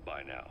 12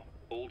 by now.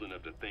 Old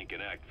enough to think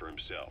and act for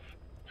himself.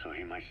 So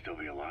he might still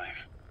be alive.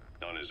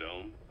 On his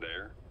own,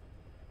 there?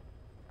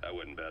 I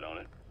wouldn't bet on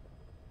it.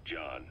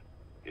 John,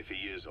 if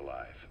he is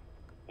alive,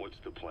 what's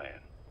the plan?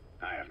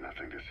 I have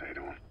nothing to say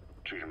to him.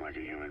 Treat him like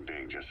a human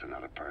being, just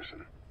another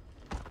person.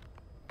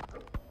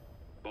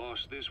 Boss,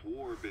 this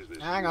war business...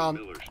 Hang on.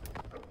 Miller's...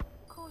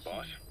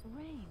 Boss,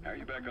 how are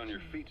you back on your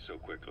feet so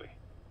quickly?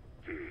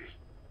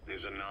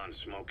 There's a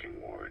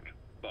non-smoking ward.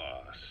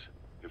 Boss.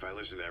 If I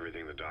listened to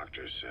everything the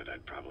doctors said,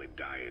 I'd probably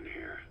die in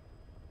here.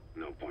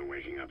 No point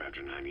waking up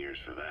after 9 years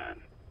for that.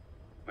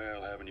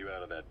 Well, having you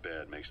out of that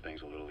bed makes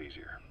things a little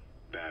easier.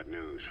 Bad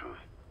news, huh?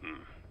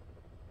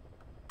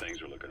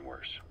 Things are looking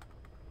worse.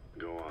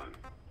 Go on.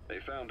 They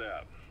found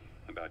out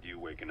about you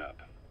waking up.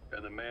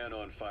 And the man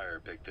on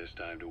fire picked this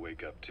time to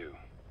wake up too.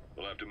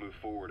 We'll have to move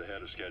forward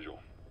ahead of schedule.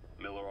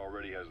 Miller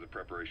already has the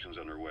preparations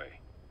underway.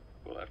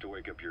 We'll have to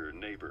wake up your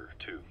neighbor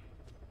too.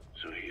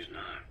 So he's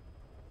not.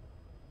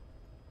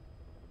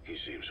 He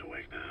seems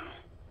awake now.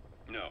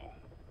 No.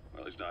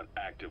 Well, he's not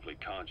actively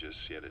conscious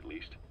yet, at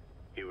least.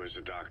 He was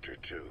a doctor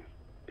too.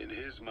 In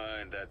his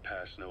mind, that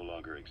past no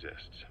longer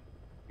exists.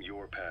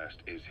 Your past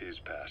is his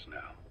past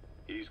now.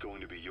 He's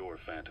going to be your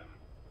phantom,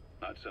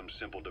 not some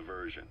simple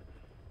diversion.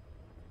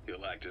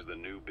 He'll act as the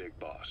new big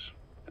boss,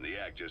 and the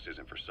act just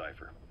isn't for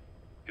Cypher.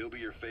 He'll be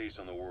your face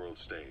on the world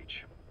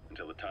stage,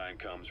 until the time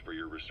comes for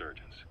your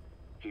resurgence.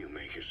 You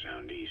make it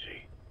sound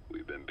easy.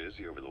 We've been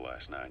busy over the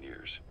last 9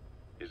 years.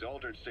 His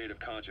altered state of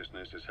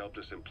consciousness has helped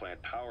us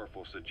implant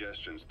powerful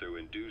suggestions through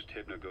induced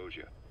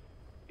hypnagogia.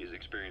 He's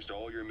experienced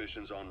all your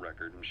missions on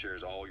record and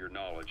shares all your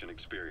knowledge and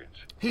experience.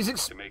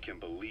 To make him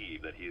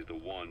believe that he is the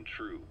one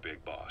true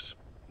big boss.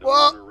 No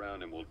one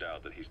around him will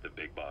doubt that he's the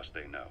big boss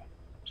they know.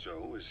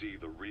 So, is he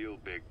the real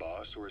big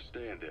boss or a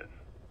stand-in?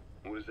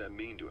 What does that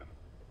mean to him?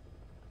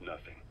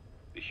 Nothing.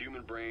 The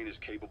human brain is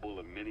capable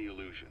of many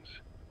illusions.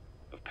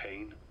 Of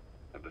pain,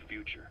 of the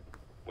future.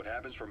 What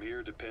happens from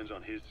here depends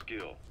on his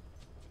skill.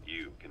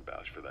 You can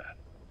vouch for that.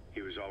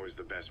 He was always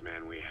the best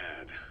man we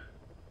had.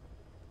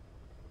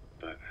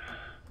 But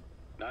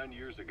 9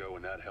 years ago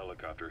in that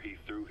helicopter, he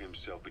threw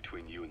himself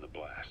between you and the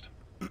blast.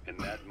 In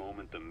that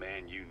moment, the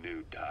man you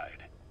knew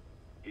died.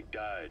 He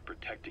died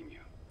protecting you.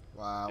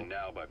 Wow. And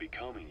now, by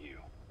becoming you,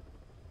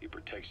 he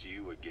protects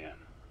you again.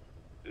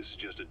 This is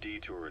just a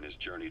detour in his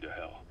journey to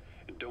hell.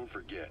 And don't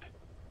forget,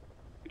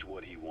 it's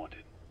what he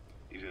wanted.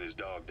 He's in his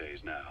dog days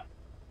now.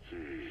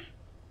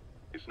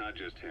 It's not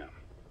just him.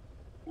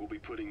 We'll be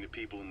putting the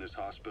people in this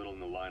hospital in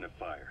the line of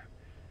fire.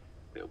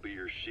 They'll be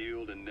your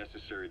shield and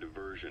necessary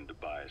diversion to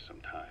buy us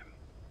some time.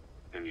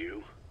 And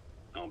you?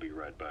 I'll be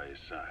right by his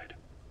side.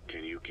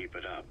 Can you keep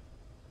it up?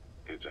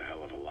 It's a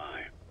hell of a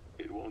lie.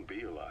 It won't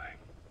be a lie.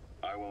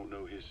 I won't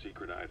know his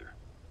secret either.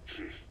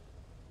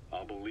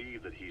 I'll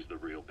believe that he's the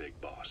real big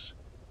boss.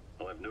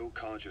 I'll have no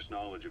conscious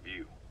knowledge of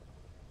you.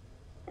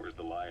 Where's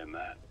the lie in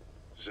that?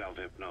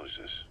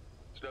 Self-hypnosis.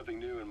 It's nothing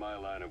new in my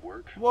line of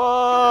work.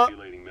 What?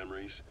 Manipulating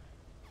memories,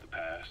 the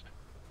past.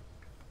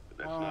 But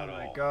that's Oh not all.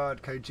 my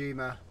god,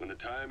 Kojima. When the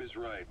time is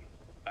right,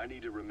 I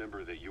need to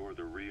remember that you're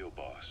the real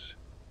boss.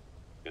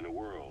 In a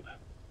world,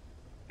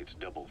 it's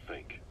double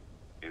think.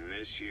 In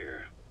this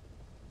year,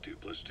 2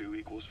 +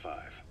 2 =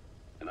 5.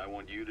 And I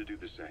want you to do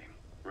the same.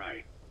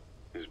 right.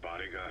 His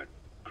bodyguard.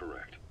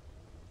 Correct.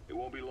 It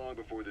won't be long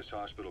before this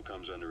hospital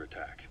comes under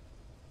attack.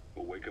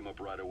 We'll wake him up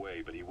right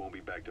away, but he won't be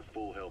back to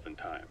full health in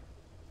time.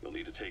 We'll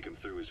need to take him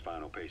through his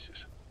final paces.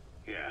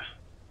 Yeah.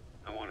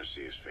 I want to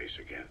see his face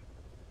again.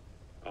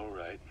 All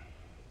right,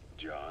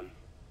 John.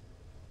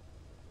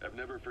 I've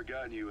never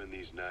forgotten you in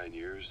these 9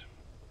 years,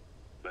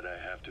 but I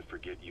have to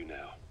forget you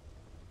now.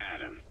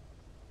 Adam,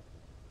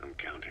 I'm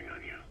counting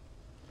on you.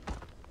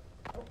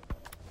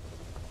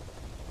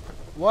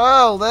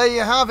 Well, there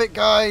you have it,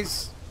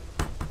 guys.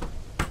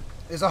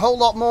 There's a whole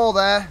lot more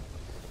there.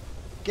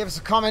 Give us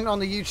a comment on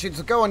the YouTube.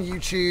 So go on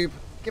YouTube,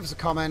 give us a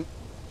comment.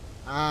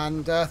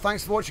 And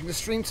thanks for watching the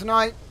stream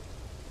tonight.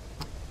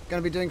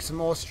 Going to be doing some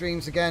more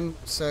streams again.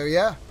 So,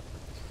 yeah.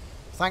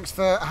 Thanks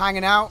for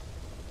hanging out.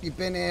 You've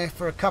been here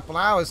for a couple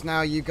hours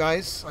now, you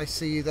guys. I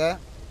see you there.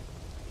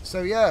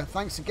 So, yeah,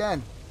 thanks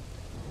again.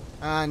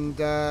 And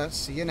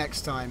see you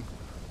next time.